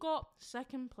he got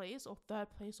second place or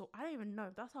third place, or I don't even know,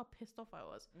 that's how pissed off I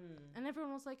was. And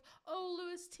everyone was like, "Oh,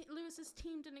 Lewis's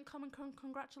team didn't come and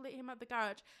congratulate him at the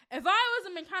garage." If I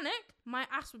was a mechanic, my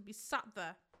ass would be sat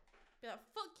there. Be like,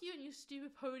 fuck you and your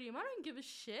stupid podium. I don't give a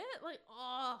shit. Like,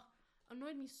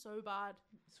 annoyed me so bad.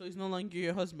 So he's no longer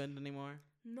your husband anymore?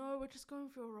 No, we're just going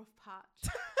through a rough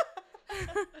patch.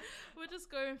 We're just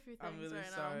going through things. I'm really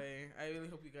right sorry. now. I really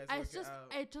hope you guys work it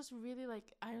out. It just really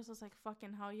like, I was just like,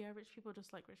 fucking hell yeah, rich people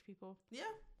just like rich people. Yeah.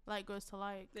 Like goes to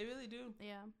like. They really do.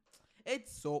 Yeah. It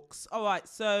sucks. All right,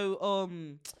 so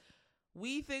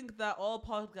we think that all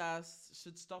podcasts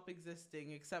should stop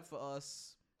existing except for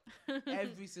us.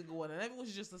 Every single one. And everyone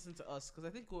should just listen to us because I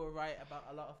think we were right about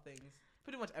a lot of things.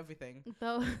 Pretty much everything.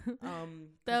 There was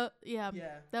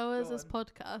this on.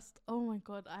 podcast. Oh my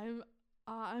god,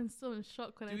 I'm still in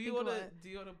shock when I think about it. Do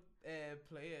you wanna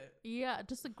play it? Yeah,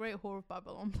 just a great whore of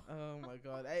Babylon. Oh my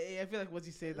god, I feel like once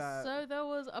you say that. So there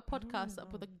was a podcast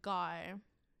up with a guy.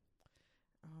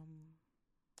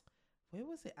 Where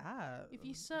was it at? If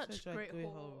you search Great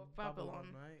Whore of Babylon,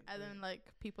 right? and then like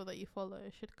people that you follow,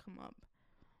 it should come up.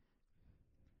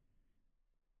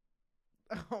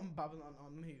 Babylon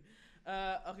on me.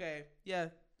 Okay, yeah.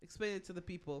 Explain it to the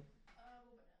people.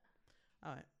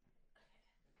 All right.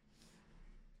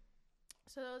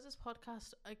 So there was this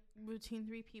podcast between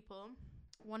 3 people.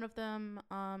 One of them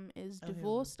is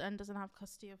divorced and doesn't have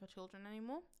custody of her children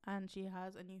anymore, and she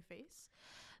has a new face.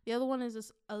 The other one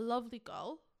is a lovely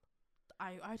girl.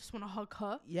 I just want to hug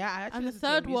her. Yeah, I actually. And the listened to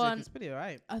her third music. one, It's pretty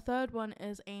alright. A third one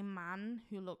is a man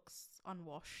who looks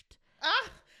unwashed.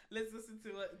 Let's listen to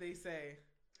what they say.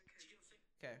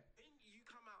 Okay. You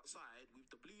come outside with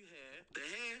the blue hair, the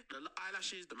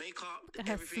eyelashes, the makeup, Her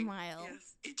everything. smile.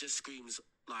 Yes. It just screams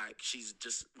like she's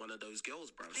just one of those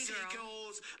girls, bro. Hey, City girl.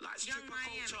 girls, like Young stripper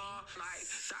Miami. culture, like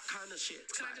that kind of shit.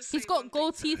 Can I Like, just He's say got one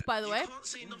gold thing to teeth, by the you way. can't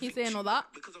say He's nothing saying all to that.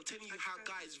 because I'm telling you how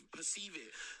guys perceive it.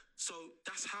 So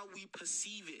that's how we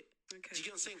perceive it. Okay. Do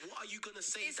you get what I'm saying? What are you gonna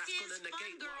say It's that's his gonna fun,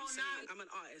 negate girl, what I'm saying? I'm an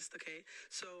artist, okay?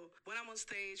 So when I'm on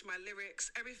stage, my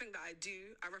lyrics, everything that I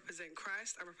do, I represent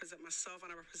Christ, I represent myself,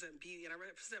 and I represent beauty, and I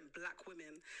represent black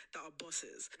women that are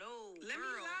bosses. No, Let me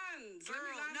girl. land. Let me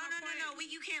Girl, land no, my no, no, no. point.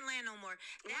 You can't land no more.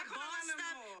 Why That can't I boss land no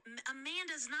stuff. more? A man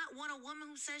does not want a woman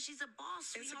who says she's a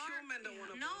boss, Insecure sweetheart. men don't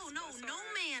want a No, boss, no, but it's no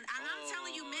alright. man. And I'm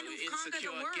telling you, men who've conquered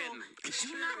the insecure world. again.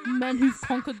 do not want Men a who've man.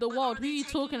 conquered the But world. are Who are they you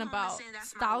taking talking home and about? saying,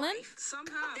 "That's my Stalin? wife"? Some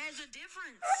have. There's a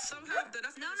difference. Some have.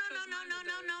 That's No, no, no, no, no,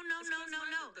 no, no, no, It's no, no, no.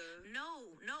 close-minded, though. No.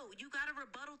 You got a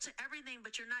rebuttal to everything,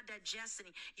 but you're not digesting.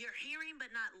 You're hearing,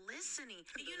 but not listening.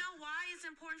 Do you know why it's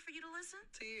important for you to listen?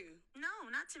 To you. No,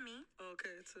 not to me. Okay,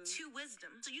 To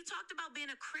wisdom. So you talked about being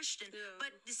a Christian, Yeah.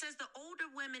 but it says the older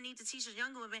women need to teach the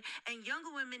younger women, and younger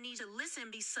women need to listen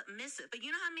and be submissive. But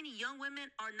you know how many young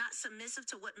women are not submissive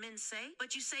to what men say?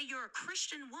 But you say you're a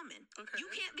Christian woman. Okay. You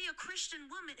can't be a Christian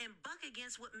woman and buck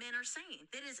against what men are saying.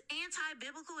 That is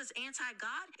anti-biblical, it's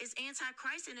anti-God, it's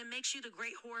anti-Christ, and it makes you the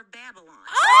great whore of Babylon.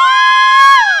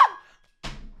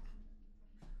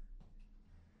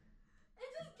 It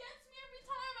just gets me every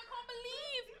time.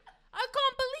 I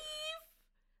can't believe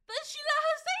that she let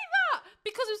her say that.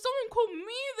 Because if someone called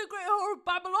me the Great Whore of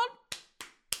Babylon,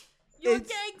 you're It's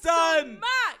getting done.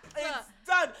 smacked. It's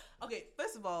done. Okay,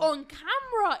 first of all, On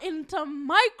camera, into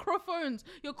microphones,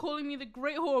 you're calling me the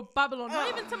Great Whore of Babylon. Not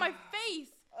even to my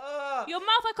face. Your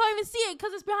mouth, I can't even see it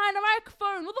because it's behind a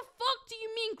microphone. What the fuck do you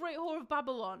mean, Great Whore of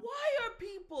Babylon? why are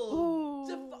people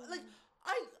Oh. like?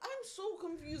 I'm so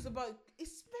confused about,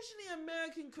 especially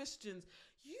American Christians.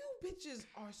 You bitches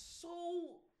are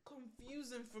so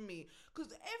confusing for me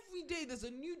because every day there's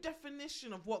a new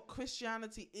definition of what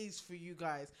Christianity is for you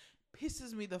guys.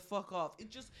 Pisses me the fuck off.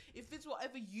 It fits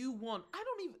whatever you want. I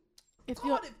don't even. If God,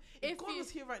 you're- if if God you- was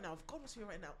here right now, if God was here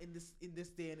right now in this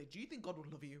day and age, do you think God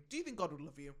would love you? Do you think God would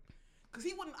love you? Because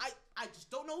he wouldn't. I just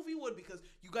don't know if he would, because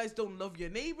you guys don't love your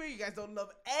neighbor. You guys don't love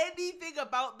anything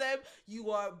about them.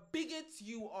 You are bigots.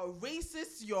 You are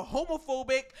racists. You're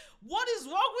homophobic. What is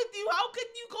wrong with you? How can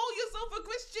you call yourself a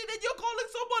Christian and you're calling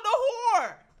someone a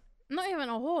whore? Not even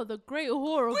a whore, the Great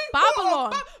Whore of Great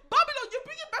Babylon. whore of Babylon. You're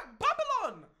bringing back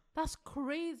Babylon. That's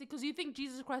crazy because you think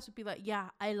Jesus Christ would be like,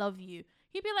 yeah, I love you.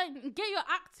 He'd be like, get your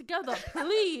act together,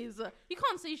 please. You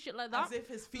can't say shit like that. As if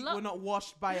his feet Lo- were not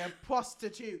washed by a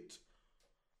prostitute.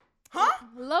 Huh?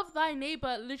 Love thy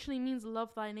neighbor literally means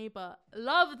love thy neighbor.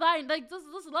 Love thy, like, just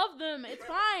love them. It's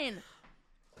fine.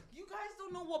 You guys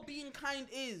don't know what being kind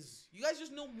is. You guys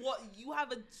just know what you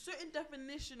have a certain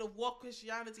definition of what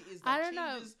Christianity is. That I don't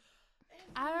know. changes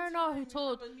I every don't know who time you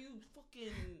told- have a new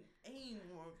fucking aim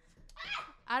or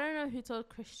I don't know who told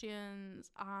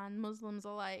Christians and Muslims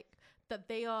alike that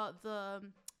they are the,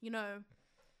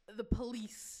 the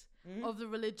police of the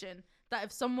religion. That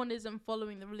if someone isn't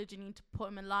following the religion, you need to put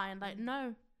them in line. Like,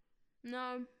 no,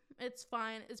 it's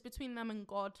fine. It's between them and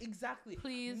God. exactly.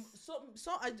 Please.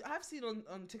 So I've seen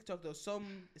on TikTok though some,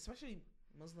 especially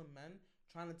Muslim men,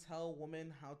 trying to tell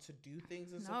women how to do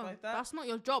things and stuff like that. That's not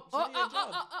your job. It's not your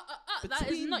job. That is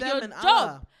Between not them your and job.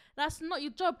 Allah. That's not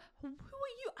your job. Who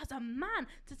are you as a man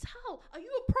to tell? Are you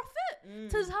a prophet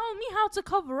to tell me how to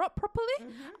cover up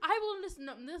properly? I will listen.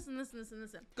 No,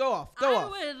 listen. Go off. I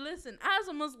would listen as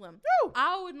a Muslim.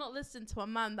 I would not listen to a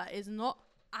man that is not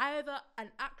either an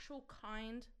actual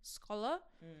kind scholar,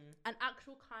 an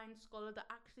actual kind scholar that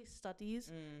actually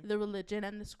studies the religion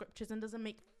and the scriptures and doesn't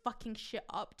make fucking shit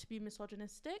up to be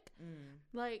misogynistic.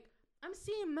 Like, I'm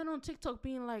seeing men on TikTok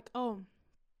being like, oh,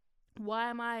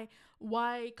 why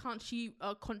can't she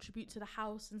contribute to the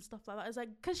house and stuff like that? It's like,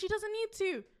 because she doesn't need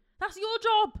to. That's your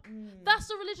job. That's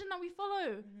the religion that we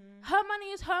follow. Her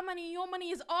money is her money. Your money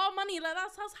is our money. Like,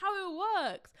 that's how it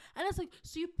works. And it's like,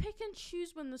 so you pick and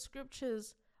choose when the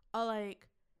scriptures are like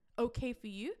okay for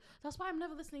you. That's why I'm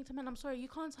never listening to men. I'm sorry, you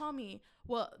can't tell me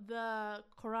what the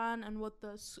Quran and what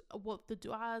the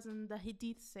du'as and the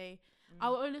hadiths say. I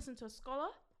will only listen to a scholar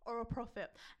or a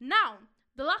prophet. Now,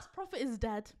 the last prophet is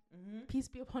dead. Peace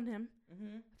be upon him.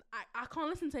 I can't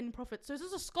listen to any prophet. So this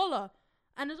is a scholar.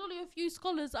 And there's only a few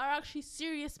scholars that are actually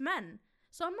serious men.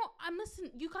 So I'm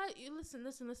listening. You guys,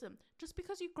 listen. Just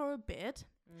because you grow a beard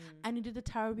and you did the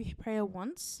Tarawih prayer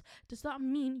once, does that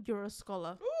mean you're a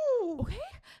scholar? Ooh. Okay?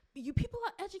 You people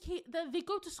are educated. They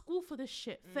go to school for this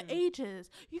shit for ages.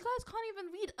 You guys can't even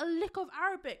read a lick of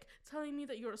Arabic telling me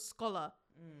that you're a scholar.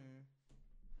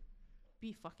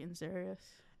 Be fucking serious.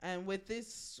 And with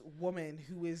this woman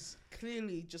who is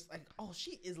clearly just like, oh,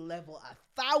 she is level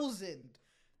 1,000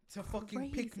 to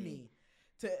fucking pick me.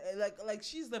 To like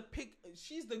she's the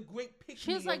great pick me.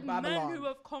 She's like, Babylon. men who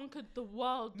have conquered the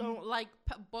world don't like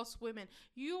boss women.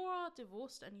 You are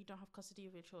divorced and you don't have custody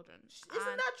of your children.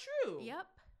 Isn't that true? Yep.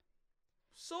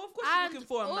 So of course she's looking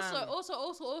for a man.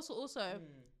 Also,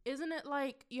 isn't it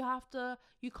like you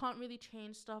can't really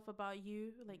change stuff about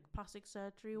you, like plastic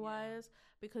surgery wise,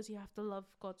 because you have to love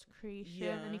God's creation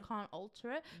and you can't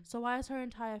alter it. So why is her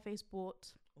entire face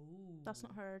bought? Ooh. That's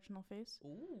not her original face.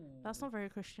 Ooh. That's not very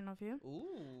Christian of you.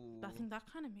 Ooh. I think that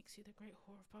kind of makes you the great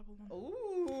whore of Babylon.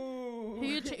 Ooh.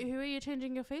 Who are you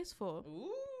changing your face for? Ooh.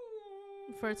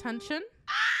 For attention?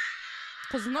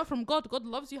 Because it's not from God. God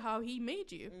loves you how he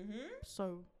made you.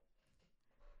 So,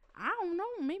 I don't know.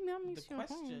 Maybe I'm missing the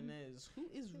question is, who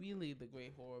is really the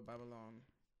great whore of Babylon?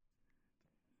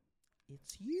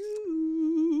 It's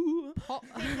you. Pot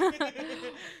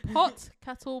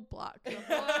kettle black.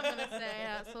 That's all I'm gonna say.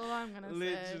 That's all I'm gonna say.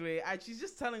 Literally, and she's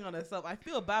just telling on herself. I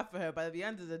feel bad for her, but at the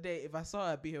end of the day, if I saw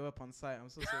her beat her up on site, I'm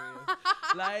so serious.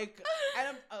 Like,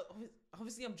 and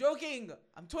obviously I'm joking.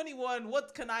 I'm 21.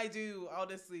 What can I do?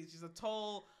 Honestly, she's a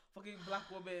tall fucking black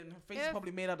woman. Her face is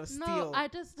probably made out of steel. No, I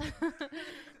just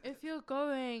if you're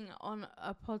going on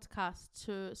a podcast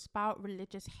to spout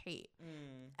religious hate,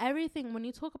 everything when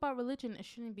you talk about religion, it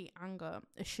shouldn't be anger.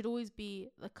 It should always be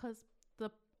because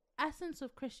the essence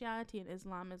of Christianity and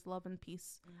Islam is love and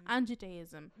peace, and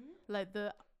Judaism, like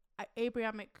the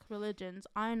Abrahamic religions.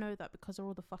 I know that because they're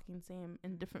all the fucking same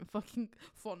in different fucking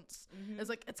fonts. It's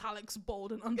like italics,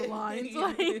 bold, and underlined.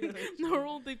 Like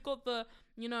they've got the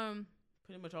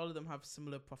pretty much all of them have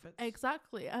similar prophets.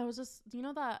 Exactly. I was just,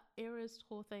 that Iris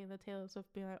whole thing, the Taylor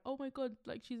Swift being like, oh my God,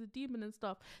 like she's a demon and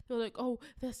stuff. They're like, oh,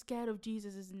 they're scared of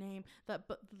Jesus' name. But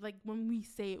like when we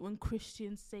say it, when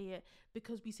Christians say it,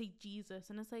 because we say Jesus,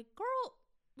 and it's like, girl,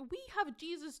 we have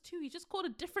Jesus too. He's just called a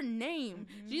different name.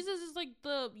 Jesus is like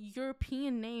the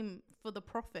European name for the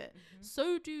prophet.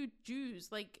 So do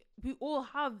Jews. Like we all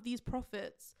have these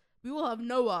prophets. We all have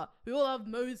Noah. We all have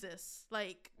Moses.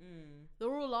 Like,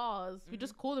 they're all ours. We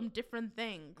just call them different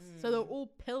things. So they're all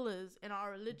pillars in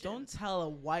our religion. Don't tell a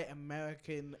white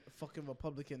American fucking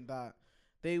Republican that.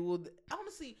 They would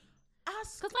honestly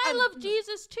ask. Because I love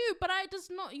Jesus too, but I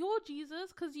just not your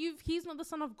Jesus because he's not the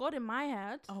son of God in my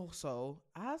head. Also,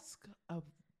 ask a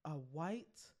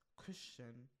white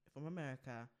Christian from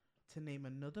America to name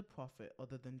another prophet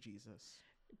other than Jesus.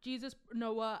 Jesus,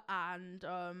 Noah, and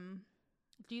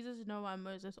Jesus, Noah, and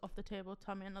Moses off the table.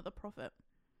 Tell me another prophet.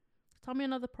 Tell me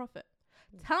another prophet.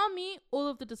 Tell me all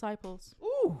of the disciples.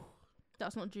 Ooh.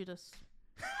 That's not Judas.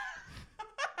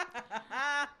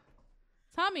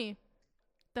 Tell me.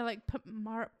 They're like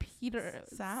Peter.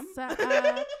 Sam?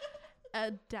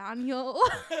 Daniel.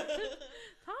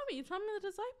 Tell me the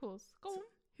disciples. Go on.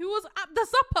 Who was at the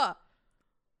supper?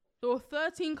 There were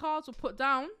 13 cards were put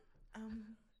down. I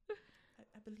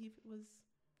believe it was...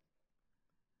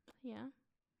 Yeah.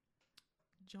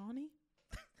 Johnny?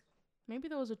 Maybe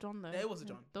there was a John though. There was a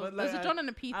John. There was a John and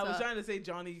a Peter. I was trying to say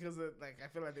Johnny because I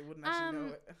feel like they wouldn't actually know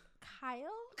it. Kyle?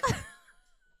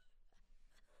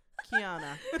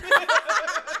 Kiana.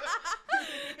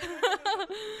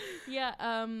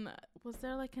 Yeah, was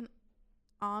there like an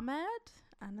Ahmed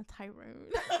and a Tyrone?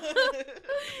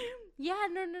 Yeah,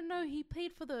 no. He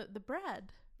paid for the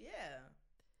bread. Yeah.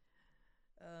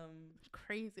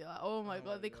 Crazy. Like, oh my Oh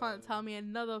god, my they can't God. tell me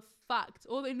another fact.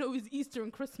 All they know is Easter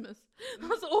and Christmas.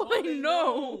 That's all they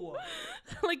know.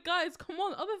 Like, guys, come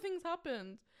on. Other things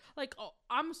happened. Like, oh,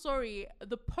 I'm sorry.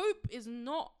 The Pope is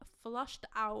not flushed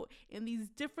out in these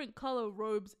different color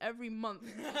robes every month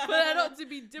for there not to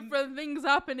be different things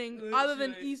happening other than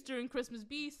Literally. Easter and Christmas.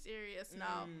 Be serious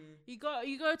now. Mm.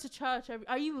 You go to church.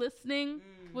 Are you listening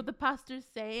to what the pastor's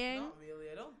saying? Not really.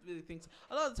 I don't really think so.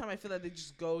 A lot of the time, I feel like they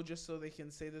just go just so they can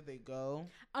say that they go.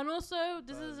 And also,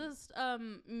 this is just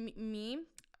me.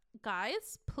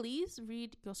 Guys, please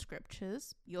read your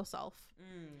scriptures yourself.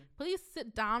 Please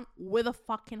sit down with a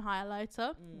fucking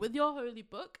highlighter, with your holy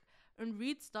book, and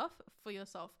read stuff for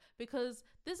yourself. Because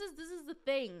this is the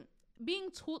thing.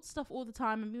 Being taught stuff all the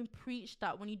time and being preached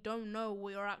at when you don't know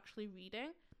what you're actually reading,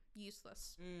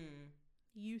 useless.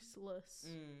 Useless.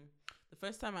 The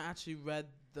first time I actually read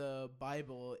the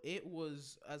Bible, it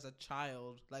was as a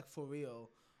child, like for real,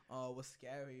 was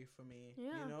scary for me. Yeah.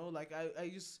 You know, like I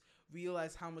just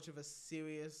realized how much of a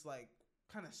serious, like,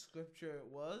 kind of scripture it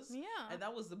was. Yeah. And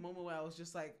that was the moment where I was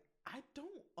just like, I don't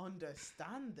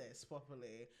understand this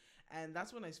properly. And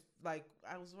that's when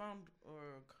I was around,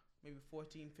 or maybe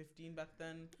 14, 15 back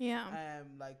then. Yeah.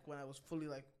 Like when I was fully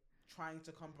like trying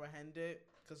to comprehend it.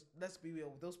 Because let's be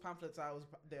real, those pamphlets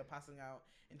they were passing out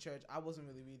in church, I wasn't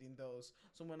really reading those.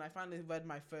 So when I finally read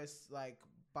my first like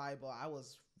Bible, I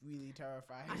was really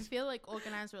terrified. I feel like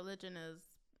organized religion is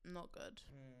not good.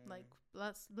 Like,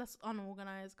 let's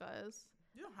unorganize, guys.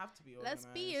 You don't have to be organized.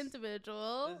 Let's be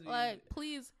individual. Let's be Like,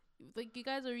 please, like, you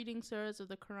guys are reading surahs of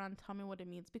the Quran. Tell me what it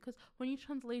means, because when you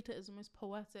translate it, it's the most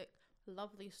poetic,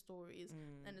 lovely stories,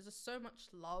 and there's just so much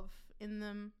love in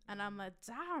them. And I'm like,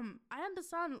 damn, I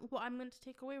understand what I'm meant to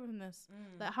take away from this,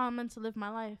 like how I'm meant to live my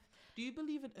life. Do you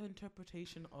believe in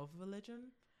interpretation of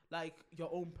religion, like your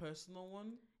own personal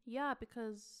one? Yeah,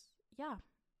 because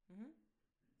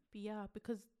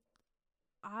because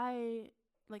I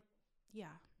like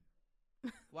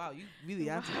Wow, you really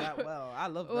answered that well. I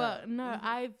love well, that. no,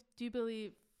 I do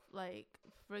believe, like,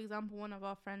 for example, one of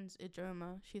our friends,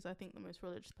 Ijoma, she's, I think, the most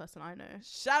religious person I know.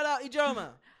 Shout out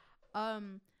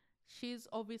Ijoma. She's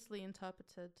obviously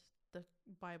interpreted the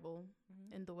Bible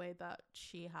in the way that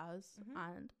she has,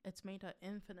 and it's made her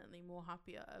infinitely more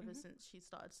happier ever since she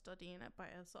started studying it by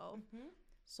herself.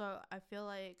 So I feel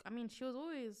like, I mean, she was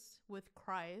always with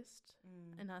Christ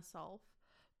in herself,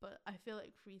 but I feel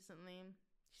like recently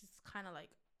she's kind of like,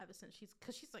 ever since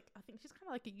because she's like, I think she's kind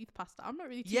of like a youth pastor. I'm not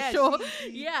really too sure.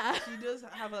 She does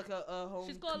have like a whole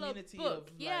She's got community a little book.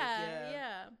 of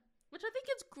Yeah. Which I think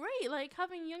is great, like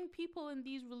having young people in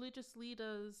these religious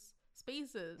leaders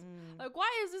spaces. Like, why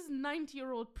is this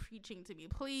 90-year-old preaching to me?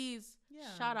 Please,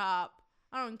 shut up.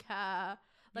 I don't care.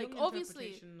 Like, Young obviously,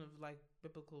 interpretation of like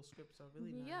biblical scripts are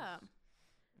really nice. yeah.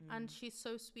 And she's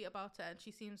so sweet about it, and she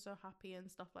seems so happy and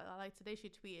stuff like that. Like, today she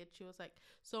tweeted, she was like,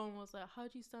 someone was like, how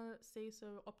do you stay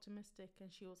so optimistic?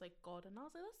 And she was like, God. And I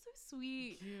was like, that's so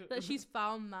sweet that she's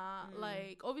found that.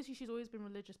 Like, obviously she's always been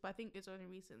religious, but I think it's only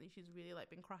recently she's really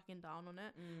like been cracking down on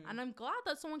it. And I'm glad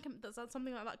that that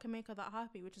something like that can make her that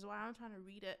happy, which is why I'm trying to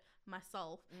read it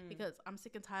myself, because I'm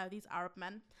sick and tired of these Arab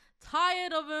men.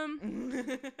 Tired of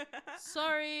them.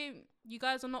 Sorry, you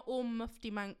guys are not all mufti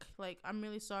mank. Like, I'm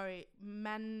really sorry.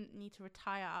 Men need to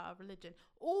retire out of religion.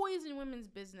 Always in women's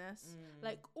business.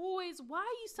 Like, always. Why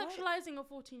are you sexualizing a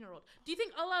 14-year-old? Do you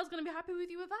think Allah is going to be happy with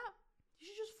you with that? You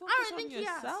should just focus on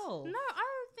yourself. No, I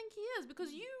don't think he is,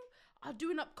 because you are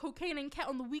doing up cocaine and cat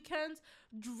on the weekends,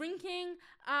 drinking.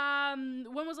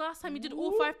 When was the last time you did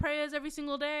all 5 prayers every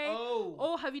single day?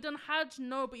 Oh, have you done Hajj?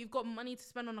 No, but you've got money to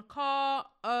spend on a car.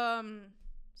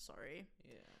 Sorry.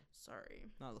 Yeah. Sorry.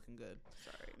 Not looking good.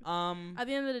 Sorry. At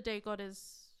the end of the day, God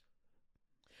is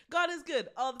good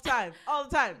all the time. All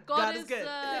the time. God is good.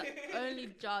 the only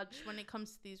judge when it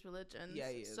comes to these religions. Yeah,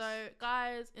 he is. So,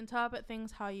 guys, interpret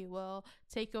things how you will.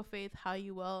 Take your faith how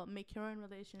you will. Make your own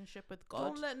relationship with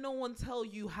God. Don't let no one tell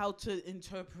you how to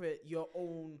interpret your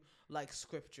own like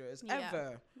scriptures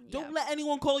ever. Don't let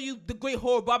anyone call you the great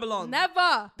whore of Babylon.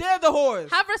 Never. They're the whores.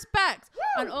 Have respect.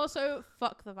 And also,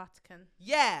 fuck the Vatican.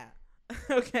 Yeah.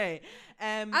 Okay.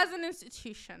 As an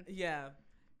institution. Yeah.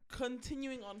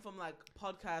 Continuing on from like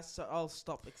podcasts, so I'll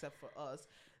stop except for us.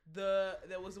 There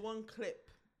was one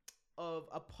clip of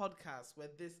a podcast where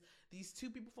these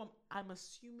 2 people from, I'm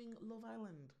assuming, Love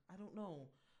Island. I don't know.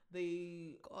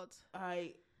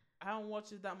 I don't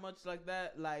watch it that much like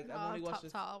that. Like, I've only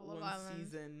watched one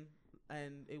season,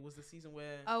 and it was the season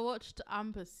where I watched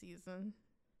Amber's season.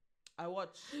 I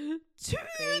watched 2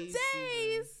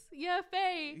 days. Yeah,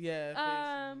 Faye.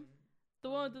 Yeah. The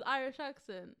one with the Irish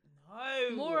accent.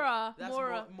 Oh, Moira. That's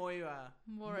Moira. Moira.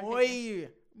 Moira.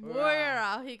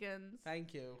 Moira Higgins.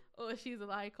 Thank you. Oh, she's an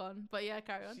icon. But yeah,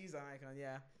 carry on. She's an icon,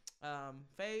 yeah.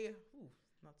 Faye,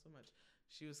 not so much.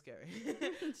 She was scary.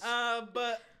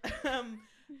 But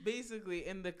basically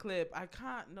in the clip, I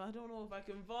don't know if I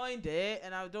can find it,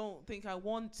 and I don't think I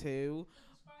want to.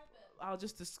 I'll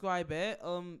just describe it.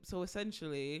 So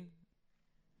essentially,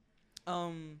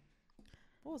 what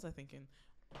was I thinking?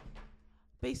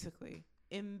 Basically,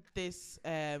 in this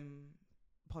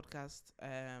podcast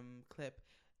clip,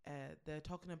 they're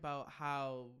talking about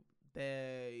how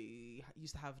they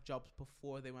used to have jobs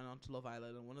before they went on to Love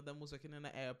Island, and one of them was working in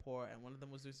an airport, and one of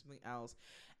them was doing something else.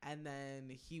 And then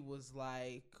he was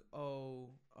like,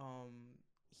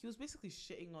 he was basically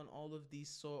shitting on all of these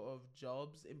sort of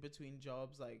jobs in between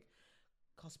jobs, like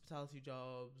hospitality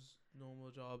jobs,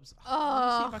 normal jobs. Let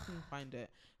me see if I can find it,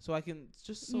 so I can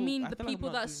just. You mean I the feel like I'm people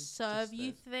not that doing serve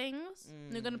you justice. things?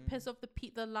 They're gonna piss off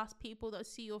the last people that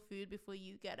see your food before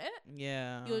you get it.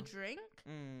 Yeah. Your drink.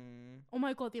 Oh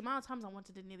my god, the amount of times I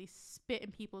wanted to nearly spit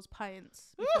in people's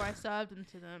pints before I served them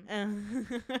to them.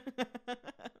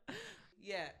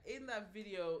 Yeah, in that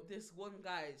video, this one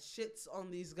guy shits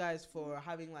on these guys for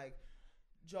having like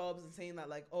jobs and saying that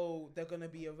like, oh, they're gonna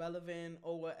be irrelevant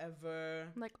or whatever.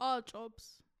 Like our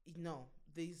jobs. No,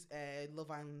 these Love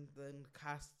Island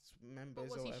cast members. But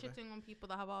was or he whatever. shitting on people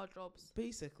that have our jobs?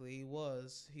 Basically,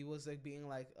 he was like being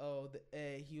like, oh,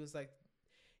 he was like,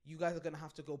 you guys are gonna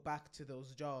have to go back to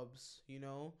those jobs, you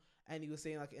know. And he was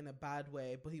saying like in a bad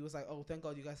way, but he was like, oh, thank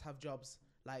God you guys have jobs,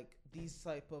 like these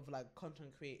type of like content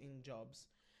creating jobs.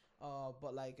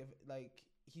 But like if like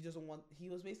he doesn't want. He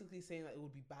was basically saying that it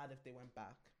would be bad if they went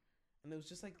back, and it was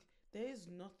just like there is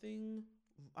nothing.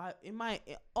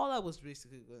 All I was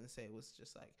basically going to say was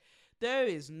just like there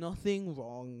is nothing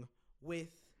wrong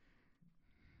with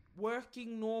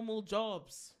working normal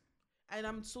jobs, and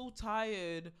I'm so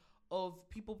tired of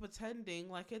people pretending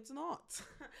like it's not.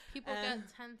 People get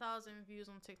 10,000 views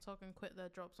on TikTok and quit their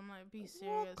jobs. I'm like, be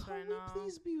serious right Can now. we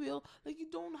please be real? Like, you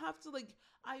don't have to, like,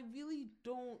 I really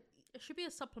don't. It should be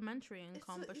a supplementary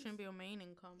income, but it's- shouldn't be your main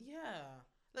income. Yeah.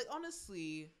 Like,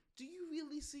 honestly, do you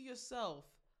really see yourself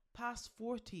past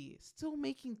 40 still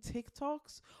making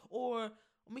TikToks or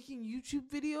making YouTube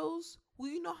videos? Will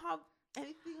you not have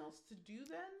anything else to do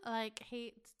then? Like,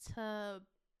 hate to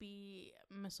be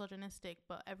misogynistic,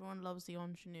 but everyone loves the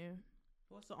ingenue.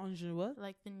 What's the ingenue word?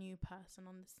 Like the new person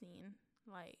on the scene.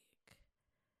 Like,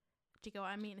 do you get what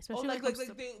I mean? Especially Oh, like when it comes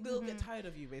to- they'll get Mhm. tired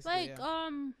of you, basically. Like, yeah.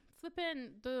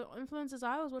 flipping the influencers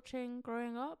I was watching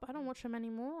growing up, I don't watch them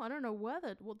anymore. I don't know what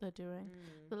they're doing.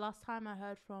 The last time I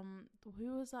heard from,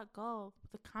 who was that girl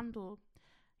with the candle?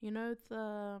 You know,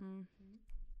 the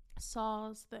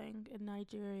SARS thing in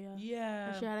Nigeria. Yeah.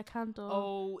 And she had a candle.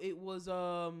 Oh, it was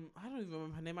I don't even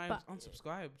remember her name. I But-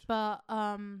 unsubscribed. But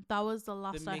that was the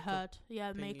last I makeup heard.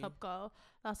 Yeah, thingy. makeup girl.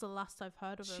 That's the last I've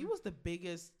heard of She him. was the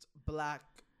biggest black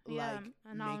Yeah, like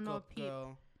and now no makeup peep.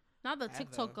 girl. Now the ever.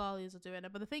 TikTok girlies are doing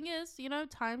it. But the thing is, you know,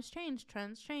 times change,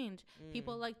 trends change.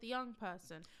 People like the young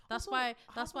person. That's Also, why.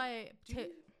 how That's about- why. Do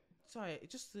you-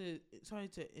 sorry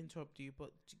to interrupt you,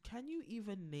 but can you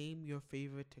even name your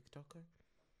favorite TikToker?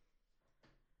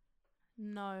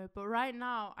 No, but right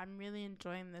now I'm really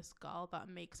enjoying this girl that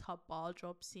makes her bar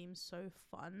job seem so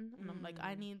fun, and I'm like,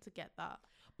 I need to get that.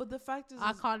 But the fact is,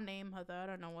 I can't name her though. I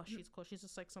don't know what she's called. She's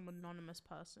just like some anonymous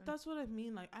person. that's what I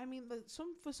mean. Like,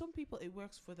 for some people, it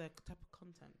works for their type of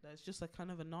content that's just like kind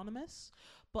of anonymous.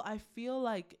 But I feel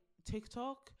like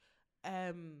TikTok,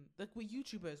 like with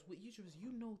YouTubers,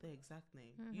 you know their exact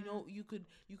name. You know, you could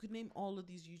name all of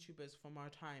these YouTubers from our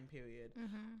time period.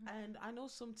 And I know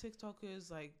some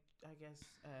TikTokers, like I guess,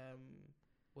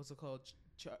 what's it called,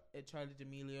 Charlie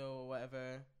D'Amelio or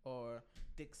whatever, or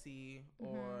Dixie,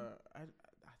 or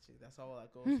actually that's all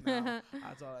that goes now.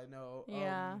 That's all I know.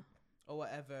 Yeah. Or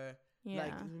whatever. Yeah.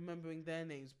 Like remembering their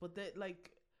names, but they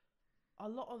like a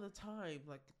lot of the time.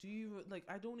 Like, do you like?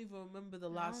 I don't even remember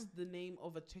the name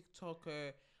of a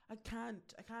TikToker. I can't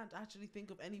actually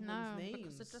think of anyone's names.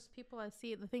 Because it's just people I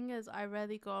see. The thing is, I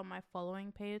rarely go on my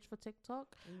following page for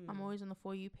TikTok. I'm always on the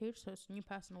For You page, so it's a new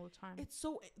person all the time. It's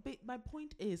so. But my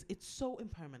point is, it's so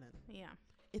impermanent. Yeah.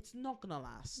 It's not gonna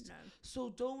last. No. So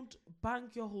don't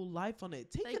bank your whole life on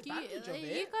it. Take Like advantage of you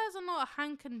it. guys are not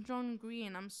Hank and John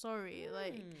Green. I'm sorry.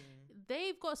 Like,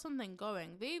 they've got something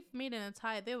going. They've made an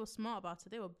entire. They were smart about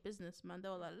it. They were businessmen. They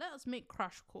were like, let's make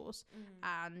Crash Course,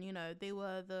 and you know,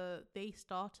 they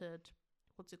started.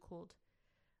 What's it called?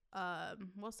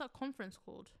 What's that conference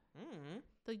called?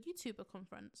 The YouTuber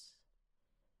conference.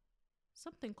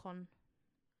 Something con.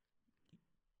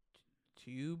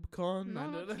 TubeCon. I No,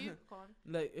 don't not know. TubeCon.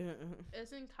 Like,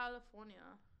 It's in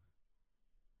California.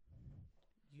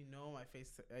 you know, my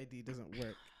Face ID doesn't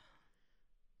work.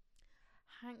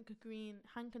 Hank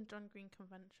and John Green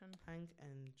convention. Hank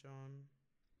and John.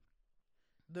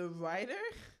 The writer?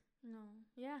 No.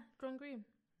 Yeah, John Green.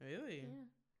 Really? Yeah.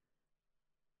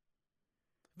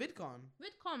 VidCon.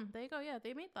 VidCon. There you go. Yeah,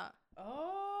 they made that.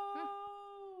 Oh.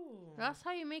 That's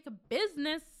how you make a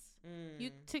business. Mm.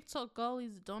 You TikTok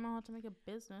girlies don't know how to make a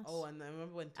business. Oh, and I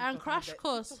remember when And TikTok Crash had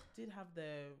Course. TikTok did have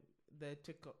their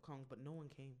TikTok Kong, but no one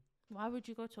came. Why would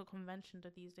you go to a convention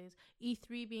these days?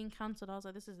 E3 being cancelled. I was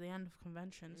like, this is the end of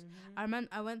conventions. Mhm.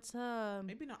 I went to.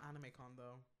 Maybe not AnimeCon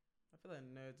though. I feel like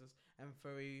nerds and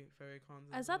furry cons.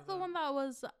 and Is stuff that the like one that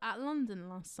was at London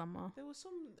last summer? There was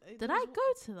some. Did I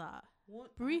go to that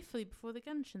What briefly before the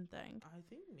Genshin thing? I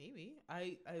think maybe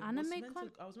I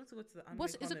AnimeCon? I was meant to go to the AnimeCon.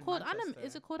 What's is it in called? Anime? Manchester.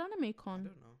 Is it called I AnimeCon? don't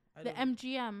know. I The don't know.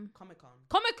 MGM Comic Con.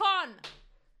 Comic Con.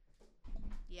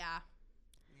 Yeah.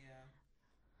 Yeah.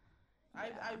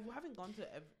 Yeah. I haven't gone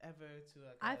to ever to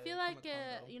like. I a feel like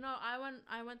Comic-Con, though. you know,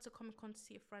 I went to Comic Con to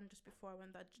see a friend just before I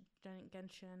went that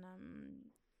Genshin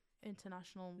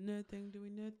international. Nerd thing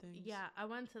doing nerd things. Yeah, I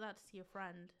went to that to see a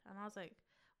friend, and I was like,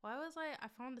 why was I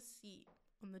found a seat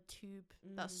on the tube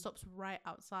that stops right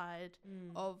outside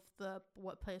of the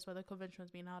place where the convention was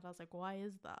being held. I was like, why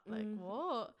is that? Like,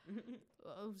 what?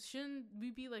 Shouldn't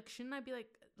I be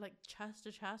like chest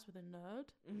to chest with a nerd?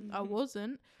 I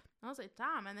wasn't. I was like,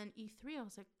 damn. And then E3, I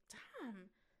was like, damn,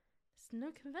 there's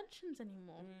no conventions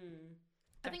anymore.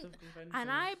 I think, and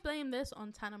I blame this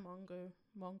on Tana Mongo.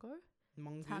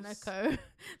 Tanako.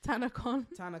 Tanacon.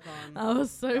 Tanacon. That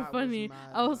was so That was funny. mad,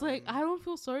 I was like, man. I don't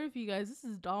feel sorry for you guys. This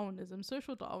is Darwinism,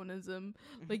 social Darwinism.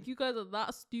 Like, you guys are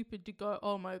that stupid to go,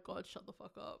 oh my God, shut the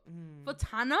fuck up. For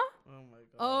Tana? Oh my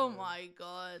god. Oh my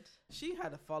God. She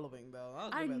had a following though.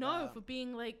 I give her know, that. for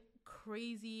being like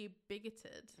crazy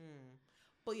bigoted.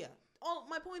 But yeah, all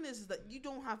my point is that you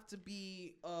don't have to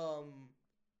be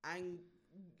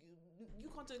you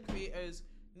content creators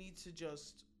need to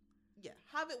just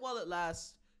have it while it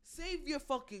lasts. Save your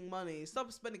fucking money.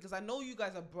 Stop spending, because I know you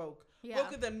guys are broke. Yeah.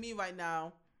 Broker than me right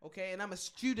now. Okay, and I'm a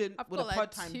student I've with got a like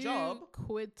part-time job.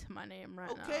 £2 to my name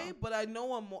right now. Okay, but I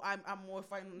know I'm more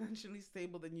financially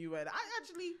stable than you, and I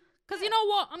actually. Because you know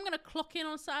what? I'm going to clock in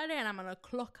on Saturday and I'm going to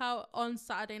clock out on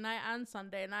Saturday night and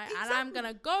Sunday night. And I'm going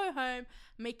to go home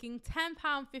making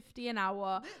 £10.50 an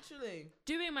hour. Literally.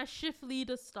 Doing my shift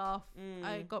leader stuff.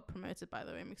 I got promoted, by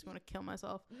the way. It makes me want to kill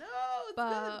myself. No, it's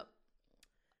good.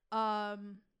 But,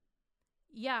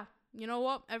 yeah. You know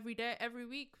what? Every day, every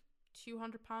week,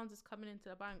 £200 is coming into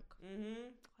the bank.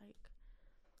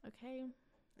 Like, okay.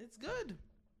 It's good.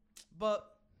 But,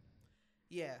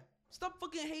 yeah. Stop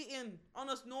fucking hating on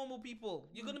us normal people.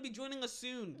 You're gonna be joining us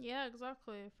soon. Yeah,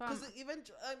 exactly. Because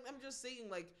eventually, I'm just saying,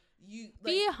 like, you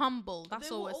be humble. That's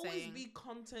there all will we're always saying. be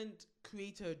content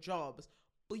creator jobs,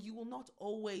 but you will not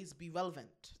always be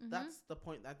relevant. That's the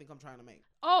point that I think I'm trying to make.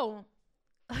 Oh,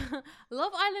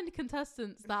 Love Island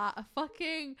contestants that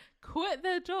fucking quit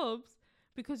their jobs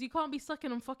because you can't be sucking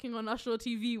and fucking on national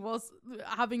TV whilst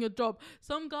having a job.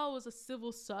 Some girl was a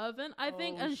civil servant, I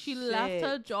think, and she left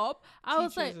her job. I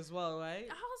was like, as well, right?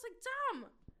 I was like,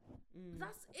 damn,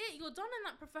 that's it. You're done in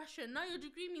that profession. Now your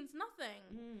degree means nothing.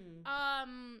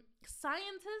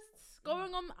 Scientists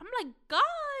going on. I'm like,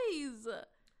 guys.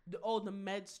 The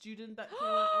med student that came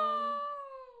on.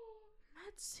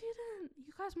 Med student,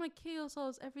 you guys might kill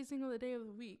yourselves every single day of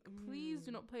the week. Please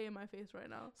do not play in my face right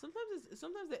now.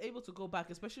 Sometimes they're able to go back,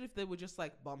 especially if they were just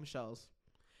like bombshells.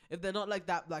 If they're not like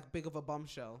that, like big of a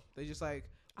bombshell, they just like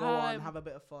go on, have a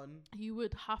bit of fun. You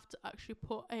would have to actually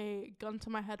put a gun to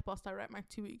my head whilst I write my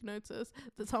 2-week notice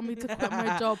to tell me to quit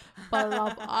my job for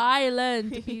Love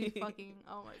Island. Be fucking,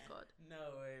 oh my God. No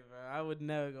way, bro. I would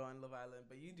never go on Love Island,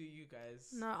 but you do you guys.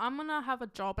 No, I'm gonna have a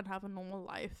job and have a normal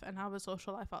life and have a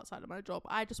social life outside of my job.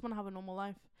 I just want to have a normal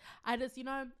life. I just, you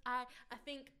know, I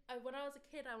think when I was a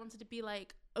kid, I wanted to be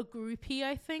like a groupie,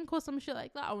 I think, or some shit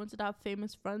like that. I wanted to have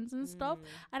famous friends and stuff.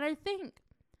 And I think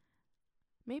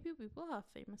maybe we will have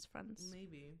famous friends.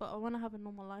 Maybe. But I want to have a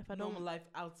normal life. I don't normal life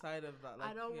outside of that. Like,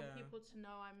 I don't want people to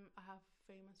know I have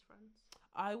famous friends.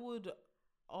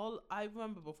 I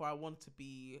remember before I wanted to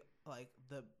be like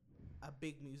a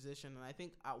big musician, and I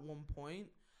think at one point,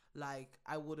 like,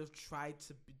 I would have tried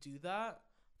to do that.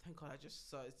 Thank God I just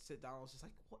started to sit down. I was just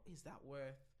like, what is that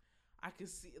worth? I could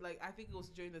see, like, I think it was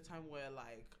during the time where,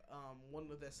 like, one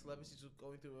of the celebrities was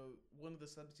going through one of the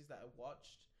celebrities that I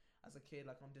watched as a kid,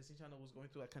 like, on Disney Channel, was going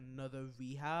through like another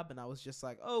rehab, and I was just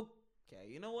like, okay,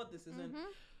 you know what? This isn't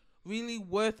really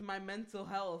worth my mental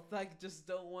health. Like, just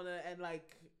don't want to, and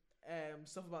like,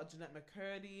 stuff about Jeanette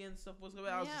McCurdy and stuff was going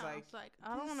on. I was just like,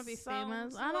 I don't want to be this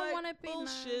famous. sounds I don't like want to be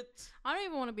bullshit. I don't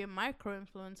even want to be a micro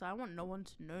influencer. I want no one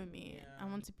to know me. Yeah. I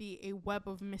want to be a web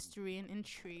of mystery and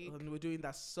intrigue. And we're doing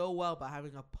that so well by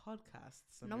having a podcast.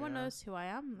 No one Samira. knows who I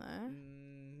am, though.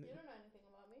 Mm, You don't know anything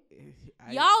about me.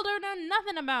 I- Y'all don't know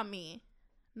nothing about me.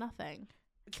 Nothing.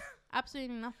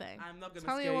 Absolutely nothing. I'm not gonna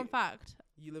Tell scare you you. one fact.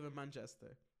 You live in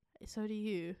Manchester. So do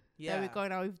you. Yeah. There we go.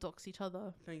 Now we've doxed each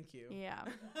other. Thank you. Yeah.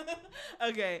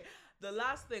 Okay. The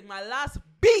last thing, my last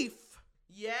beef,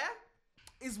 yeah,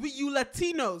 is with you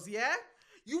Latinos, yeah?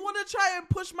 You want to try and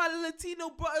push my Latino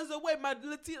brothers away, my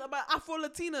Afro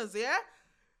Latinas, yeah?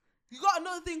 You got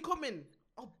another thing coming.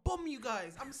 I'll bomb you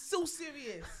guys. I'm so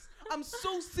serious. I'm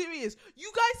so serious.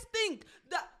 You guys think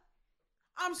that,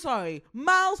 I'm sorry,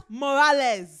 Miles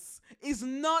Morales is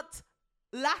not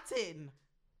Latin.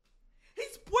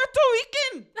 He's Puerto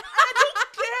Rican. And I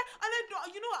don't care. And I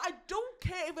don't, you know what? I don't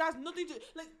care if it has nothing to,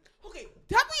 like, okay,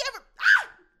 have we ever,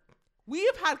 we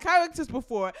have had characters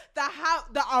before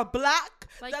that are black,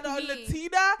 Like that are me.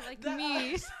 Latina. Like that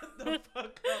me. Shut the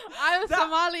fuck up. I'm That-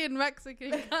 Somali and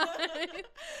Mexican, guys.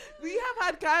 We have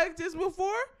had characters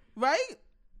before, right?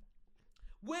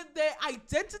 Where their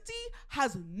identity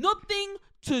has nothing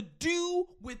to do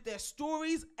with their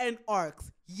stories and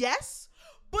arcs. Yes?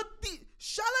 But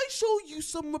shall I show you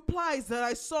some replies that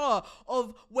I saw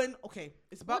of when, okay,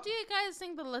 it's about, What do you guys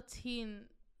think the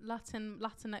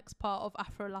Latinx part of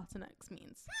Afro Latinx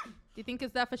means? Do you think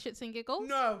it's there for shits and giggles?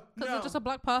 no, Because no. they're just a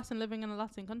black person living in a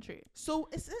Latin country. So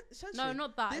it's essentially, No,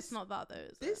 not that. this- It's not that, though.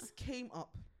 Is This it? came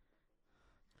up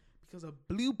because of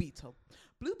Blue Beetle.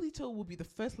 Blue Beetle will be the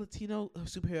first Latino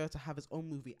superhero to have his own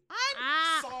movie.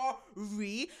 I'm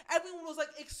sorry. Everyone was like,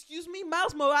 excuse me,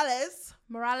 Miles Morales.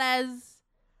 Morales.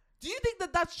 Do you think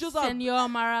that that's just Senor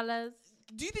Morales.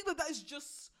 do you think that is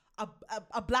just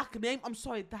a black name? I'm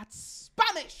sorry, that's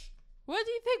Spanish. Where do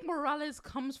you think Morales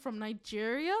comes from?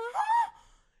 Nigeria?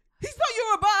 He's not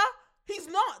Yoruba. He's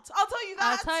not. I'll tell you that.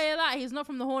 I'll tell you that. He's not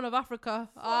from the Horn of Africa.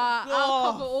 off.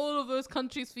 I'll cover all of those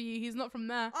countries for you. He's not from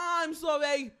there. I'm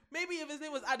sorry. Maybe if his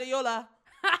name was Adeola,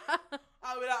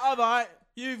 I'll be like, all right,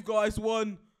 you guys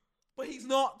won. But he's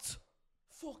not.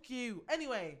 Fuck you.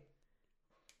 Anyway,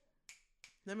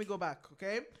 let me go back,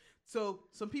 okay? So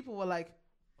some people were like,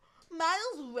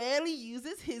 Miles rarely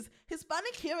uses his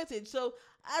Hispanic heritage, so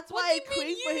that's What why do I you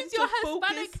mean crave for him use your to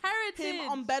Hispanic focus heritage? him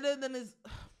on better than his.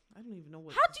 I don't even know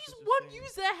what. How this do bitch you was one saying.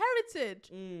 use their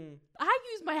heritage? I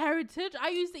use my heritage. I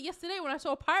used it yesterday when I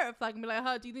saw a pirate flag and be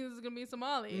like, do you think this is going to be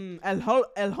Somali?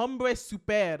 El Hombre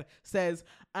Super says,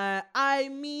 I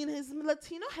mean, his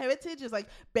Latino heritage is like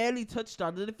barely touched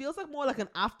on, and it feels like more like an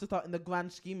afterthought in the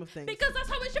grand scheme of things. Because that's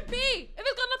how it should be. If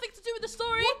it's got nothing to do with the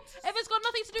story, What? if it's got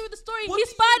nothing to do with the story, What he's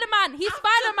do you- Spider-Man. He's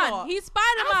Spider-Man. Afterthought. He's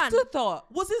Spider-Man.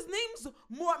 Afterthought. Was his name's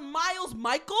Miles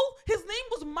Michael? His name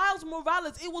was Miles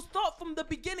Morales. It was thought from the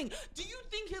beginning. Do you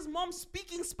think his mom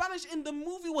speaking Spanish in the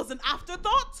movie was an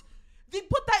afterthought? They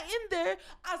put that in there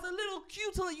as a little cue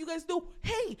to let you guys know,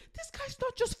 hey, this guy's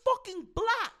not just fucking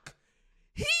black.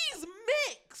 He's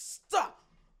mixed.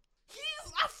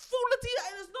 He's Afro-Latina,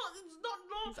 and it's not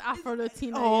He's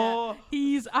Afro-Latina, Oh. yeah.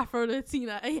 He's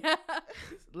Afro-Latina, yeah.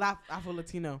 Laugh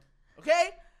Afro-Latino. Okay?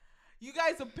 You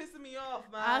guys are pissing me off,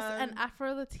 man. As an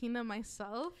Afro-Latina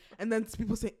myself, And then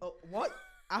people say, oh, what?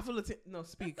 Afro-Latino. No,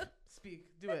 speak. Speak.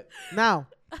 Do it. Now.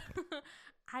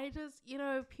 I just,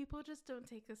 people just don't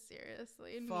take us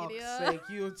seriously in Fuck's media. sake,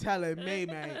 you telling me,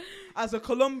 mate. As a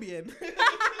Colombian.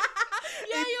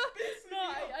 Yeah,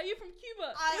 are you from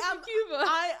Cuba? You're from Cuba.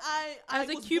 I As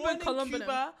a was Cuban born in Colombian.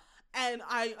 Cuba, and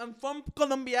I am from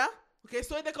Colombia. Okay,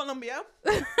 soy de Colombia.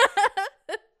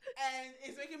 And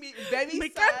it's making me very Me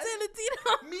sad. cante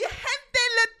Latino. Mi gente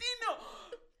latino,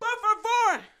 por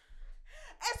favor,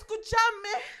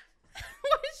 escúchame.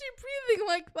 Why is she breathing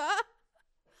like that?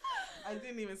 I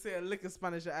didn't even say a lick of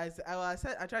Spanish. I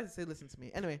tried to say, listen to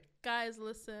me. Anyway. Guys,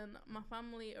 listen, my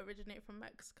family originate from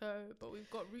Mexico, but we've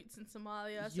got roots in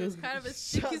Somalia, so You it's kind of a shut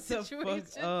sticky the fuck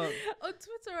situation. up. On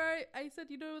Twitter, I said,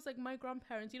 it was like my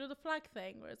grandparents, the flag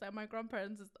thing, where it's like my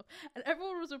grandparents and stuff, and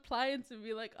everyone was replying to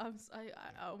me like, I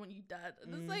want you dead,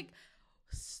 and it's like,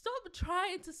 stop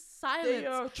trying to silence. They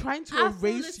are trying to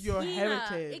erase your Afro-Latina.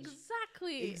 heritage.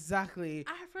 Exactly.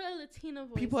 Afro-Latina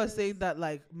voices. People are saying that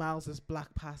like Miles is black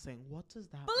passing. What does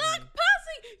that black mean?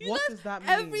 passing. You What guys, does that mean?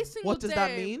 every single What does that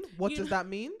day, mean? What you does know- that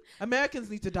mean? Americans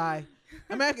need to die.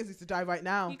 Americans need to die right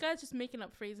now. You guys just making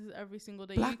up phrases every single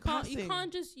day. Black You passing.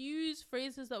 can't just use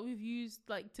phrases that we've used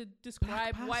like to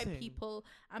describe white passing. people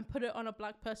and put it on a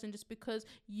black person just because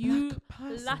you Black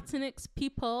passing. Latinx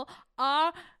people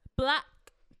are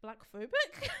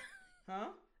blackphobic. Huh?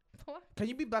 Can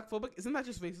you be blackphobic? Isn't that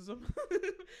just racism?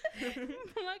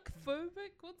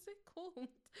 Blackphobic? What's it called?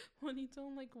 When you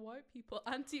don't like white people.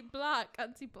 Anti-black.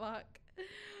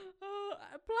 Oh,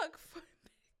 blackphobic.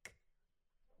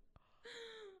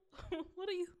 What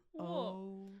are you? What?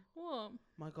 Oh What?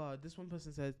 my God! This one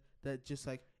person said that just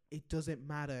like it doesn't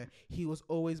matter. He was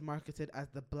always marketed as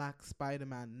the Black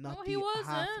Spider-Man, not No, the he wasn't.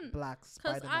 half-black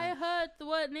Because Spider-Man. I heard the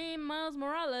word name Miles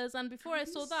Morales, and before I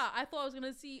saw These- that, I thought I was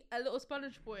gonna see a little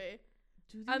Spanish boy,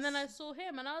 and then I saw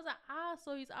him, and I was like,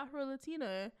 so he's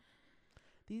Afro-Latino.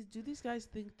 these guys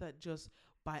think that just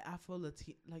by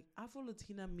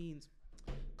Afro-Latina means,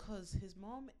 cause his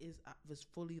mom was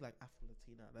fully like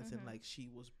Afro-Latina. That's in like she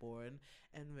was born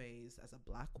and raised as a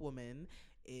black woman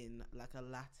in like a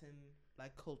Latin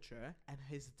like culture, and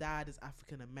his dad is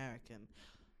African American.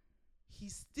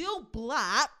 He's still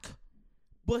black,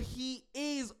 but he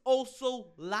is also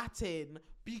Latin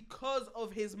because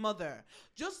of his mother.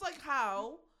 Just like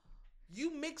how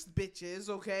you mixed bitches,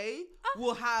 okay,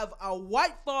 will have a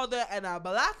white father and a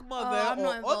black mother,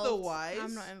 or otherwise.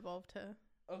 I'm not involved here.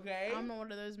 Okay, I'm not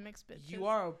one of those mixed bitches. you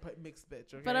are a mixed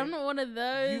bitch, okay? But I'm not one of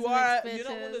those. You are. Mixed You're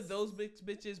not one bitches. of those mixed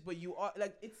bitches, but you are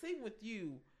like it's same with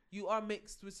you. You are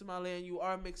mixed with Somalian. You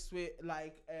are mixed with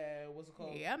like what's it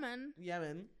called? Yeah, man.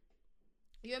 Yemen.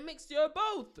 You're mixed. You're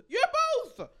both. You're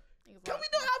both. Can we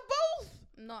not have both?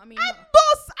 No, I mean. I'm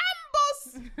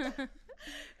boss.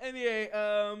 Anyway,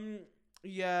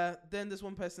 yeah. Then this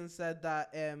one person said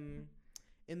that in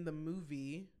the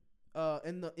movie,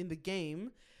 in the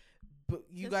game, but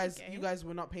you guys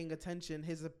were not paying attention.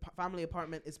 His family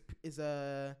apartment is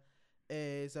a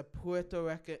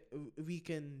Puerto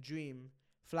Rican dream.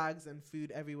 Flags and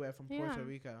food everywhere from Puerto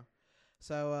Rico.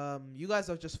 So you guys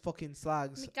are just fucking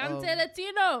slags. Mi cante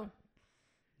Latino.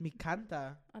 Mi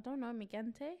canta. I don't know. Mi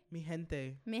gente. Mi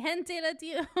gente. Mi gente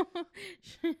Latino.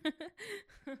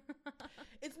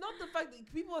 It's not the fact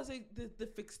that people are saying the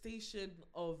fixation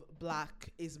of black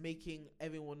is making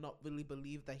everyone not really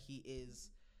believe that he is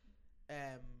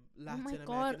Latin oh my American.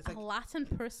 god, It's like, a Latin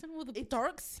person with a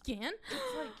dark skin.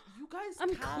 it's like you guys.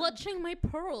 I'm clutching my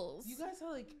pearls. You guys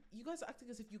are acting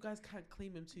as if you guys can't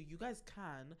claim him too. You guys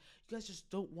can. You guys just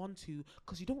don't want to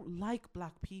because you don't like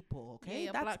black people. Okay,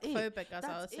 Yeah, that's it. blackphobic, as I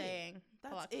That's was it. saying.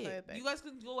 That's it. You guys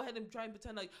can go ahead and try and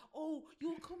pretend like, oh,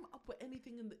 you'll come up with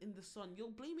anything in the sun.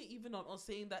 You'll blame it even on us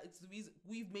saying that it's the reason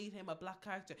we've made him a black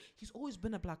character. He's always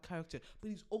been a black character, but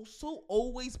he's also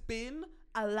always been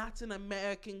a Latin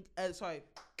American.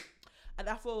 An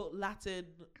Afro-Latin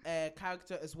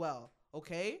character as well.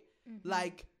 Okay,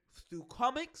 like through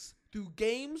comics, through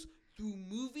games, through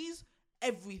movies,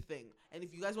 everything. And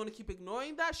if you guys want to keep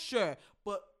ignoring that, sure,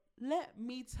 but let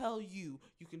me tell you,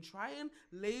 you can try and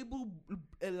label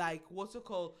like what's it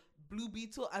called, Blue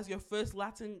Beetle as your first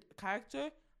Latin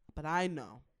character, but I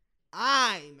know.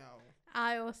 I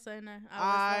also know.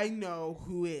 I know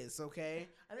who is, okay?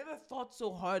 I never thought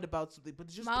so hard about something, but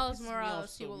it's just Miles pisses me off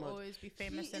Morales, so he will much. always be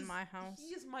famous in my house.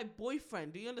 He is my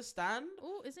boyfriend. Do you understand?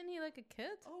 Oh, isn't he like a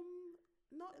kid?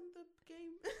 Not in the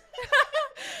game.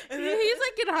 He's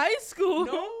like in high school.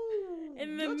 No,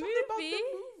 In the you're talking about movie?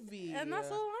 the movie, And that's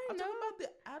all I I'm know. talking about the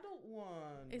adult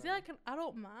one. Is he like an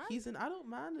adult man? He's an adult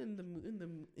man in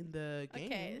the games.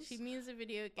 Okay, she means the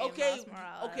video game. Okay, Miles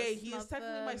Morales, okay, he is not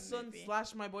technically my the son movie.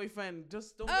 / my boyfriend.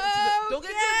 Just don't get into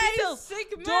the details.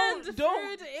 Sigmund Don't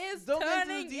Freud is Don't get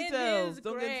turning into the details. in his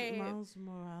Don't grave. get into Miles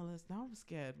Morales. Now I'm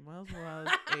scared. Miles Morales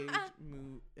age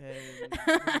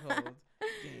what's it called?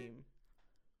 Game.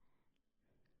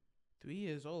 3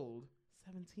 years old.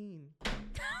 17.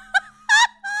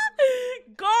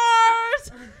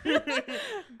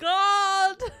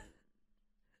 God.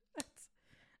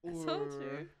 I told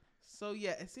you. So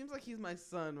yeah, it seems like he's my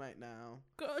son right now.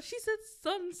 Girl, she said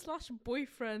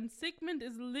son/boyfriend. Sigmund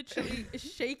is literally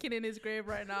shaking in his grave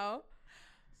right now.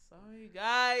 Sorry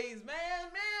guys,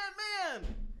 man.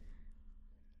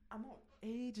 I'm not.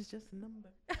 Age is just a number.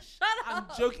 Shut I'm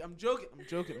up. joking.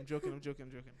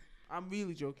 I'm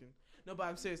really joking. No, but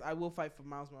I'm serious. I will fight for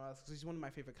Miles Morales because he's one of my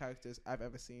favorite characters I've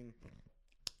ever seen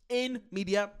in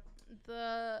media.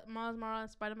 The Miles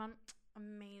Morales Spider-Man,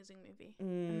 amazing movie.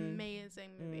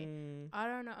 Amazing movie. I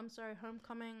don't know. I'm sorry.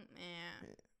 Homecoming.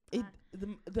 Yeah.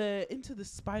 The Into the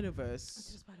Spider-Verse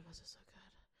Into the Spider-Verse is so good.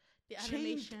 The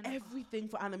changed animation. everything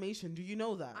for animation. Do you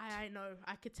know that? I know.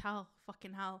 I could tell.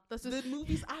 Fucking hell. That's The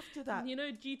movies after that. You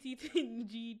know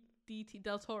GDT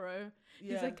Del Toro.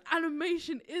 Yeah. He's like,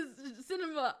 animation is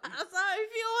cinema. That's how I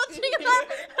feel watching that.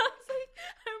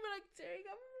 I'm like tearing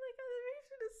up. I'm like,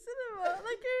 animation is cinema.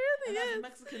 Like it and really that's is.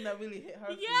 Mexican that really hit her.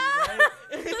 Yeah.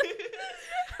 For you,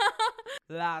 right?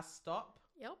 Last stop.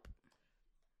 Yep.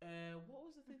 What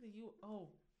was the thing that you? Oh,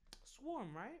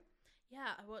 Swarm, right?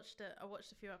 Yeah, I watched it. I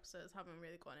watched a few episodes. Haven't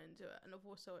really gone into it, and I've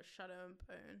also watched Shadow and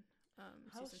Bone.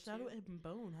 How's Season Shadow 2. and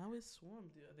Bone? How is Swarm?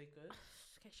 Are they good?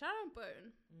 Okay, Shadow and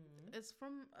Bone. Mm. It's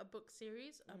from a book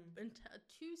series, a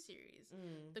 2 series.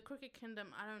 Mm. The Crooked Kingdom,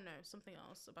 I don't know, something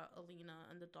else about Alina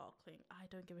and the Darkling. I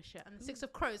don't give a shit. And the Six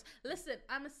of Crows. Listen,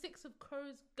 I'm a Six of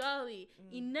Crows girly.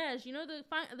 Inej, you know the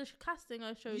casting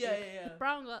I showed you? Yeah. The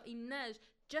brown girl, Inej.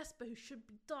 Jesper, who should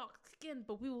be dark skinned,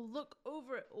 but we will look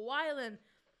over it. Wylan,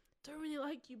 don't really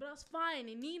like you, but that's fine.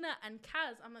 And Nina and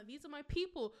Kaz, I'm like, these are my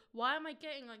people. Why am I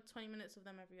getting like 20 minutes of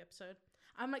them every episode?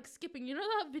 I'm like skipping. You know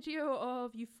that video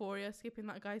of Euphoria skipping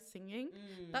that guy singing?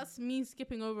 That's me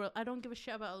skipping over it. I don't give a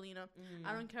shit about Alina.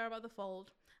 I don't care about the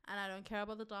Fold. And I don't care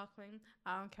about the Darkling.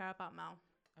 I don't care about Mal.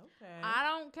 Okay. I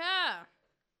don't care.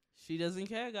 She doesn't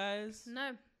care, guys.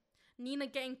 No. Nina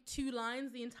getting 2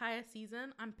 lines the entire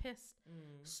season. I'm pissed.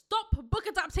 Stop book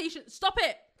adaptation. Stop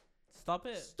it. Stop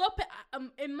it. Stop it.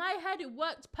 In my head, it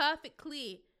worked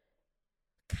perfectly.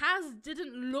 Kaz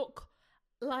didn't look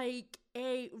like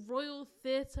a Royal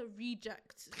Theatre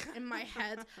reject in my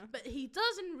head, but he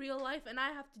does in real life, and I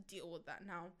have to deal with that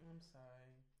now. I'm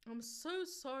sorry. I'm so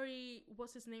sorry.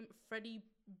 What's his name? Freddie.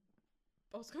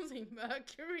 I was gonna say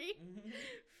Mercury.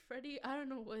 Freddie, I don't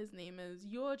know what his name is.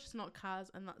 You're just not Kaz,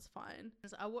 and that's fine.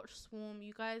 I watched Swarm.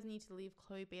 You guys need to leave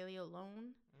Chloe Bailey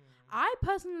alone. I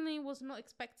personally was not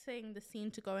expecting the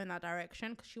scene to go in that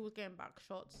direction because she was getting back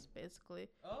shots, basically.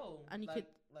 Oh. And you like, could-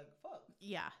 like fuck.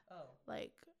 Yeah. Oh.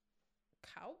 Like,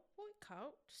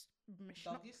 just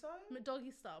Doggy style?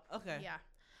 doggy style. Okay. Yeah.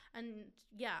 And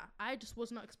yeah, I just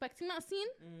was not expecting that scene.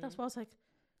 That's why I was like,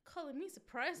 calling me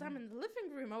surprised. I'm in the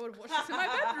living room. I would have watched this in my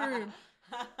bedroom.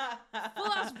 Full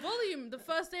ass volume the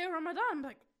first day of Ramadan. I'm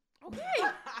like, okay.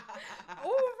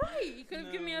 All right. You could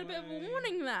have given me a bit of a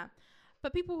warning there.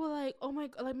 But people were like, oh my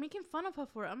God, like making fun of her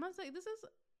for it. I'm like,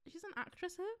 she's an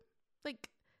actress here. Like,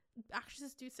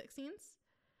 actresses do sex scenes.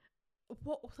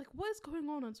 What is going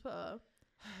on Twitter?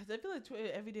 I feel like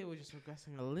Twitter every day we're just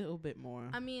regressing a little bit more.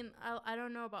 I mean, I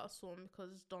don't know about Storm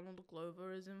because Donald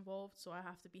Glover is involved, so I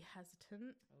have to be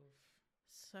hesitant.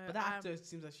 So, but that actor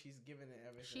seems like she's giving it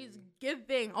everything. She's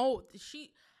giving. Oh,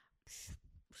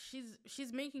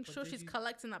 she's making But sure did she's you-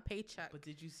 collecting that paycheck. But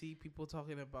did you see people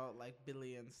talking about like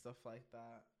Billy and stuff like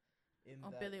that?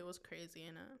 Billy was crazy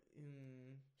in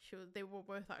it. They were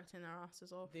both acting their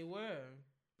asses off. They were,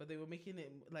 but they were making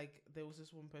it like there was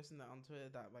this one person that on Twitter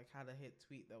that like had a hit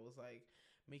tweet that was like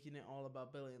making it all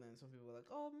about Billy, and then some people were like,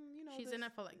 you know, she's in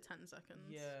it for like 10 seconds.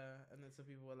 Yeah, and then some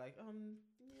people were like,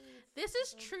 This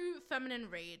is true feminine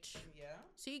rage. yeah.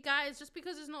 So you guys, just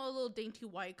because it's not a little dainty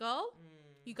white girl,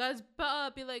 you guys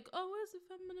better be like, oh, where's the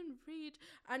feminine rage?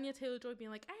 Anya Taylor-Joy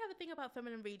being like, I have a thing about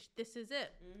feminine rage. This is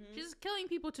it. She's killing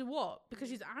people to what? Because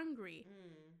she's angry.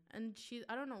 And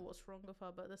I don't know what's wrong with her,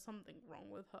 but there's something wrong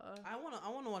with her. I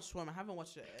wanna watch Swarm. I haven't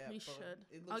watched it yet. We but should.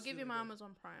 it I'll looks give you really my good.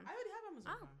 Amazon Prime. I already have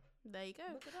Amazon Oh. Prime. There you go.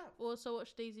 Look it up. Also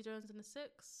watch Daisy Jones and the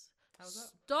Six. How's that?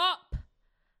 Stop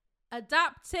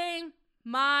adapting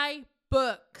my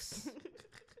books.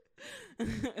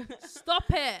 Stop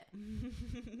it.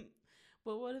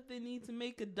 But what if they need to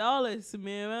make $1,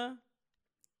 Samira?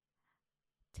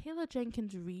 Taylor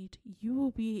Jenkins Reid, you will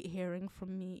be hearing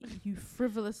from me, you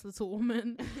frivolous little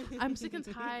woman. I'm sick and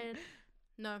tired.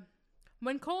 No.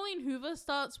 When Colleen Hoover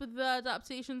starts with the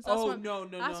adaptations, that's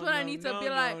when I need to be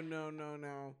like,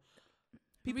 no.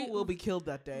 People will be killed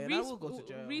that day, and I will go to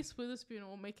jail. Reese Witherspoon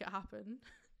will make it happen.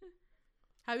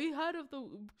 Have you heard of the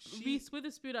Reese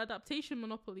Witherspoon adaptation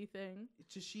monopoly thing?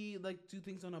 Does she like do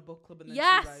things on a book club and then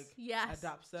Yes, she like yes.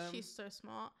 adapts them? She's so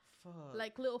smart. Fuck.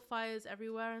 Like little fires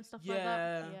everywhere and stuff like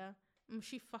that. Yeah.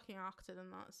 She fucking acted in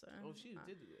that, so. Oh, she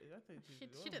did. I think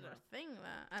She did her thing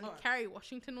there. And Alright. Kerry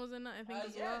Washington was in it, I think,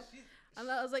 as yeah, well. And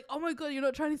I was like, oh my God, you're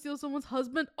not trying to steal someone's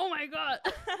husband? Oh my God.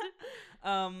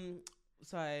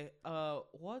 Sorry.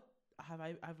 What have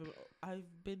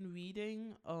I've been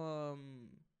reading?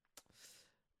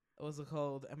 What's it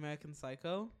called? American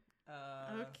Psycho.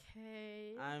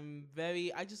 Okay.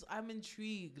 I'm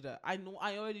intrigued. I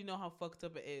already know how fucked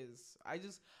up it is.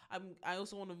 I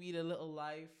also want to read A Little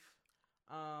Life.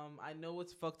 I know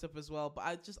it's fucked up as well,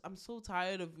 but I'm so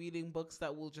tired of reading books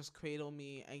that will just cradle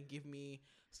me and give me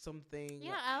something.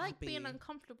 Yeah, I like happy. being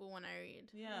uncomfortable when I read.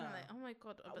 Yeah. I'm like, oh my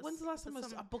God. When's the last time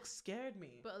a book scared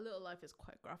me? But A Little Life is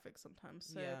quite graphic sometimes,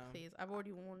 so Yeah. please. I've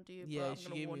already warned you, Yeah, but she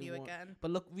I'm going gave to warn me you one. again.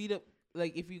 But look, read it.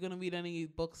 Like, if you're gonna read any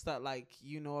books that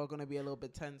are gonna be a little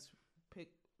bit tense,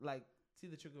 see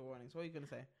the trigger warnings. What are you gonna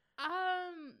say?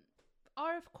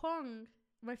 R.F. Kuang,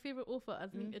 my favorite author. I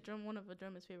think one of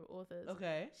Adrema's favorite authors.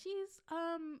 Okay. She's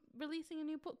releasing a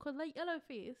new book called Like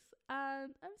Yellowface,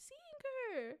 and I'm seeing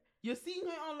her. You're seeing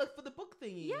her on like for the book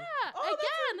thingy. Yeah, Oh,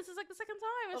 again, this is like the second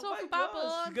time. I Oh saw my for gosh.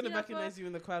 Babel. She's gonna recognize you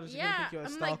in the crowd and she's Yeah, gonna think you're a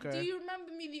I'm stalker. like, do you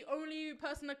remember me, the only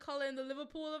person of color in the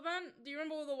Liverpool event? Do you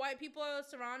remember all the white people I was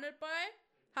surrounded by?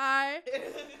 Hi.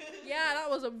 Yeah, that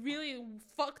was a really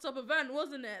fucked up event,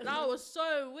 wasn't it? That was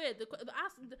so weird. They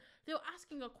were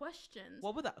asking her questions.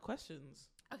 What were that questions?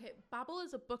 Okay, Babel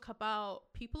is a book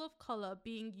about people of color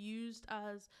being used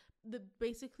as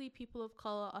basically people of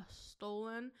color are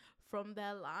stolen from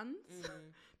their lands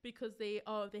because they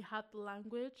had the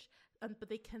language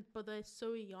but they're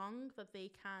so young that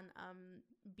they can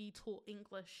be taught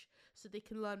English, so they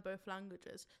can learn both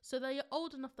languages. So they're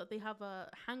old enough that they have a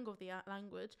hang of the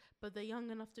language, but they're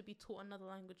young enough to be taught another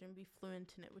language and be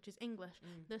fluent in it, which is English.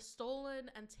 They're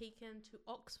stolen and taken to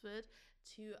Oxford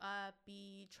to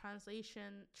be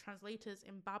translators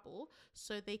in Babel,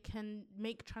 so they can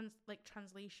make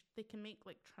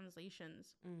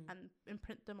translations and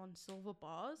imprint them on silver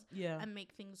bars and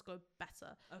make things go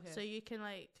better. Okay. So you can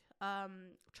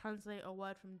translate a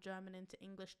word from German into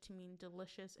English to mean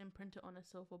delicious, imprint it on a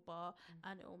silver bar,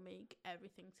 and it will make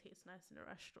everything taste nice in a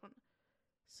restaurant,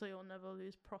 so you'll never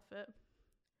lose profit.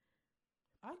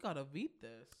 I gotta read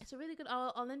this. It's a really good,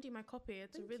 I'll lend you my copy.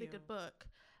 It's Thank a really you. good book.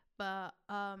 But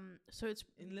so it's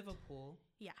In Liverpool.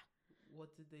 Yeah.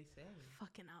 What did they say?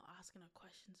 fucking out asking her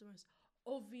questions, the most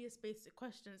obvious basic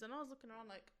questions, and I was looking around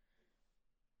like,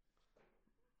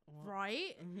 What?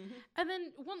 right? And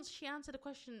then once she answered a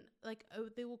question, like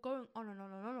they were going on and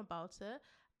on and on about it,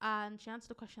 and she answered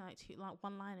the question like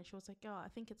one line, and she was like, "Yo, I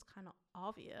think it's kind of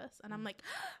obvious," and I'm like,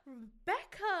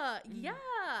 "Rebecca, yeah,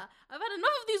 I've had enough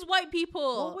of these white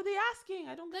people." What were they asking?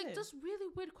 I don't get Like it. just really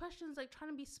weird questions, like trying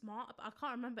to be smart. I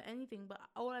can't remember anything, but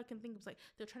all I can think of is like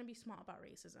they're trying to be smart about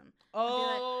racism.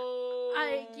 Oh.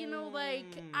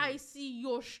 I see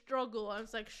your struggle. I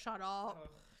was like, shut up. Ugh,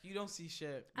 you don't see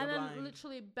shit. And You're then blind.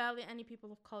 literally barely any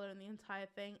people of color in the entire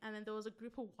thing. And then there was a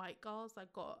group of white girls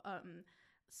that got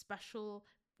special,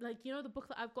 like, you know, the book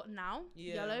that I've got now,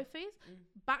 Yeah. Yellow Face.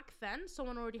 Back then,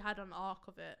 someone already had an arc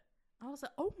of it. I was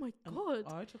like, oh my god,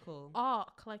 Article.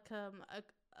 arc, like a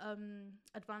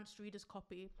advanced reader's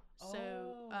copy.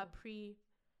 So Oh.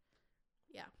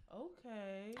 yeah.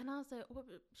 Okay. And I was like, oh,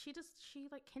 she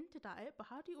like hinted at it, but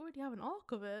how do you already have an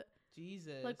arc of it?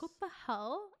 Jesus. Like, what the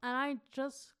hell? And I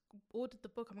just ordered the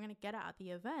book. I'm going to get it at the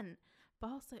event. But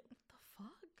I was like, what the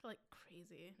fuck? Like,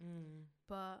 crazy.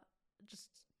 But just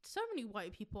so many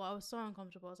white people. I was so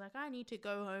uncomfortable. I was like, I need to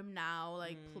go home now.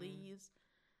 Like, please.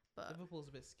 But Liverpool's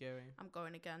a bit scary. I'm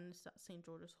going again. It's at St.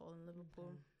 George's Hall in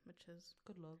Liverpool, which is,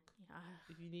 Good luck. yeah.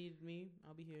 If you need me,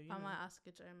 I'll be here. You I know. might ask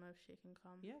Ajoma if she can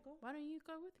come. Yeah, go. Why don't you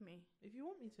go with me? If you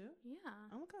want me to. Yeah.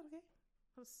 I'm okay.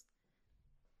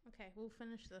 Okay, we'll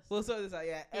finish this. We'll sort this out,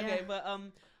 yeah. Yeah. Okay, but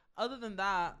other than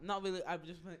that, not really. I've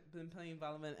just been playing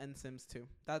Valorant and Sims 2.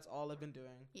 That's all I've been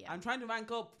doing. Yeah. I'm trying to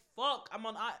rank up. Fuck,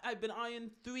 I've been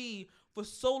Iron 3 for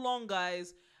so long,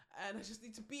 guys, and I just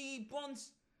need to be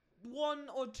bronze 1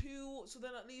 or 2, so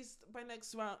then at least by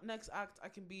next act I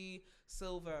can be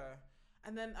silver,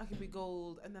 and then I can be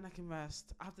gold, and then I can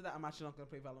rest. After that, I'm actually not gonna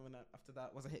play Valorant. After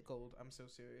that, once I hit gold, I'm so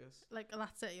serious. Like,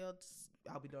 that's it. You're just...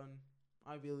 I'll be done.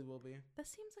 I really will be. That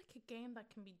seems like a game that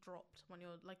can be dropped when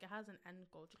you're like, it has an end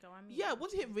goal to go. I mean, Yeah,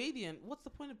 once you hit Radiant, what's the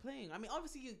point of playing? I mean,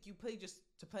 obviously you play just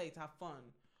to play, to have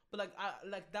fun. But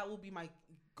like that will be my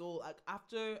goal. Like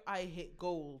after I hit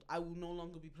gold, I will no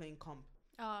longer be playing comp.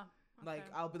 Like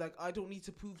I'll be like, I don't need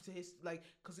to prove to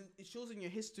because it shows in your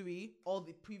history all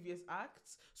the previous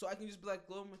acts, so I can just be like,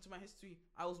 go into my history.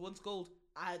 I was once gold.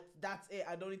 That's it.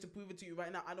 I don't need to prove it to you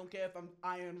right now. I don't care if I'm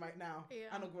iron right now. Yeah.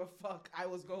 I don't give a fuck. I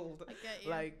was gold. I get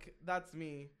you. Like that's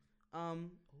me.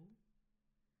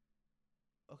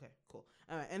 Okay, cool.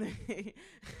 All right. Anyway,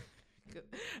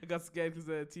 I got scared because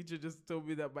the teacher just told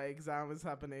me that my exam is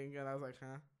happening, and I was like,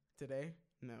 huh? Today?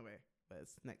 No way. But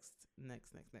it's next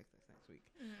week.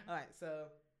 All right. So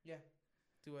yeah,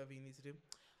 do whatever you need to do.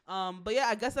 But yeah,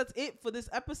 I guess that's it for this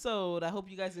episode. I hope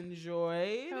you guys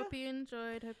enjoyed. Hope you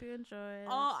enjoyed.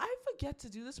 I forget to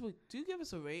do this. Do give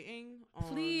us a rating on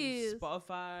Please.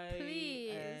 Spotify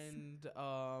Please. and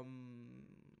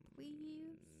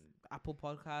Please. Apple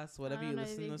Podcasts, whatever I you don't know if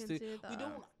listen you us can to. do We that.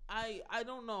 don't. I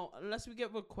don't know unless we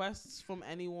get requests from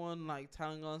anyone like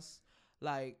telling us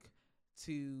like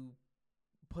to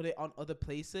put it on other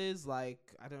places, like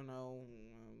I don't know,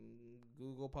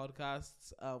 Google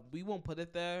Podcasts. We won't put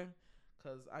it there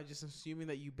because I'm just assuming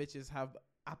that you bitches have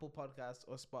Apple Podcasts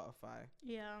or Spotify.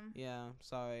 Yeah,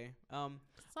 sorry.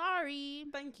 Sorry.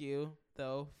 Thank you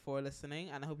though for listening,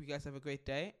 and I hope you guys have a great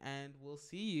day, and we'll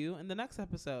see you in the next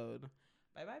episode.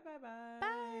 Bye.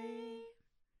 Bye.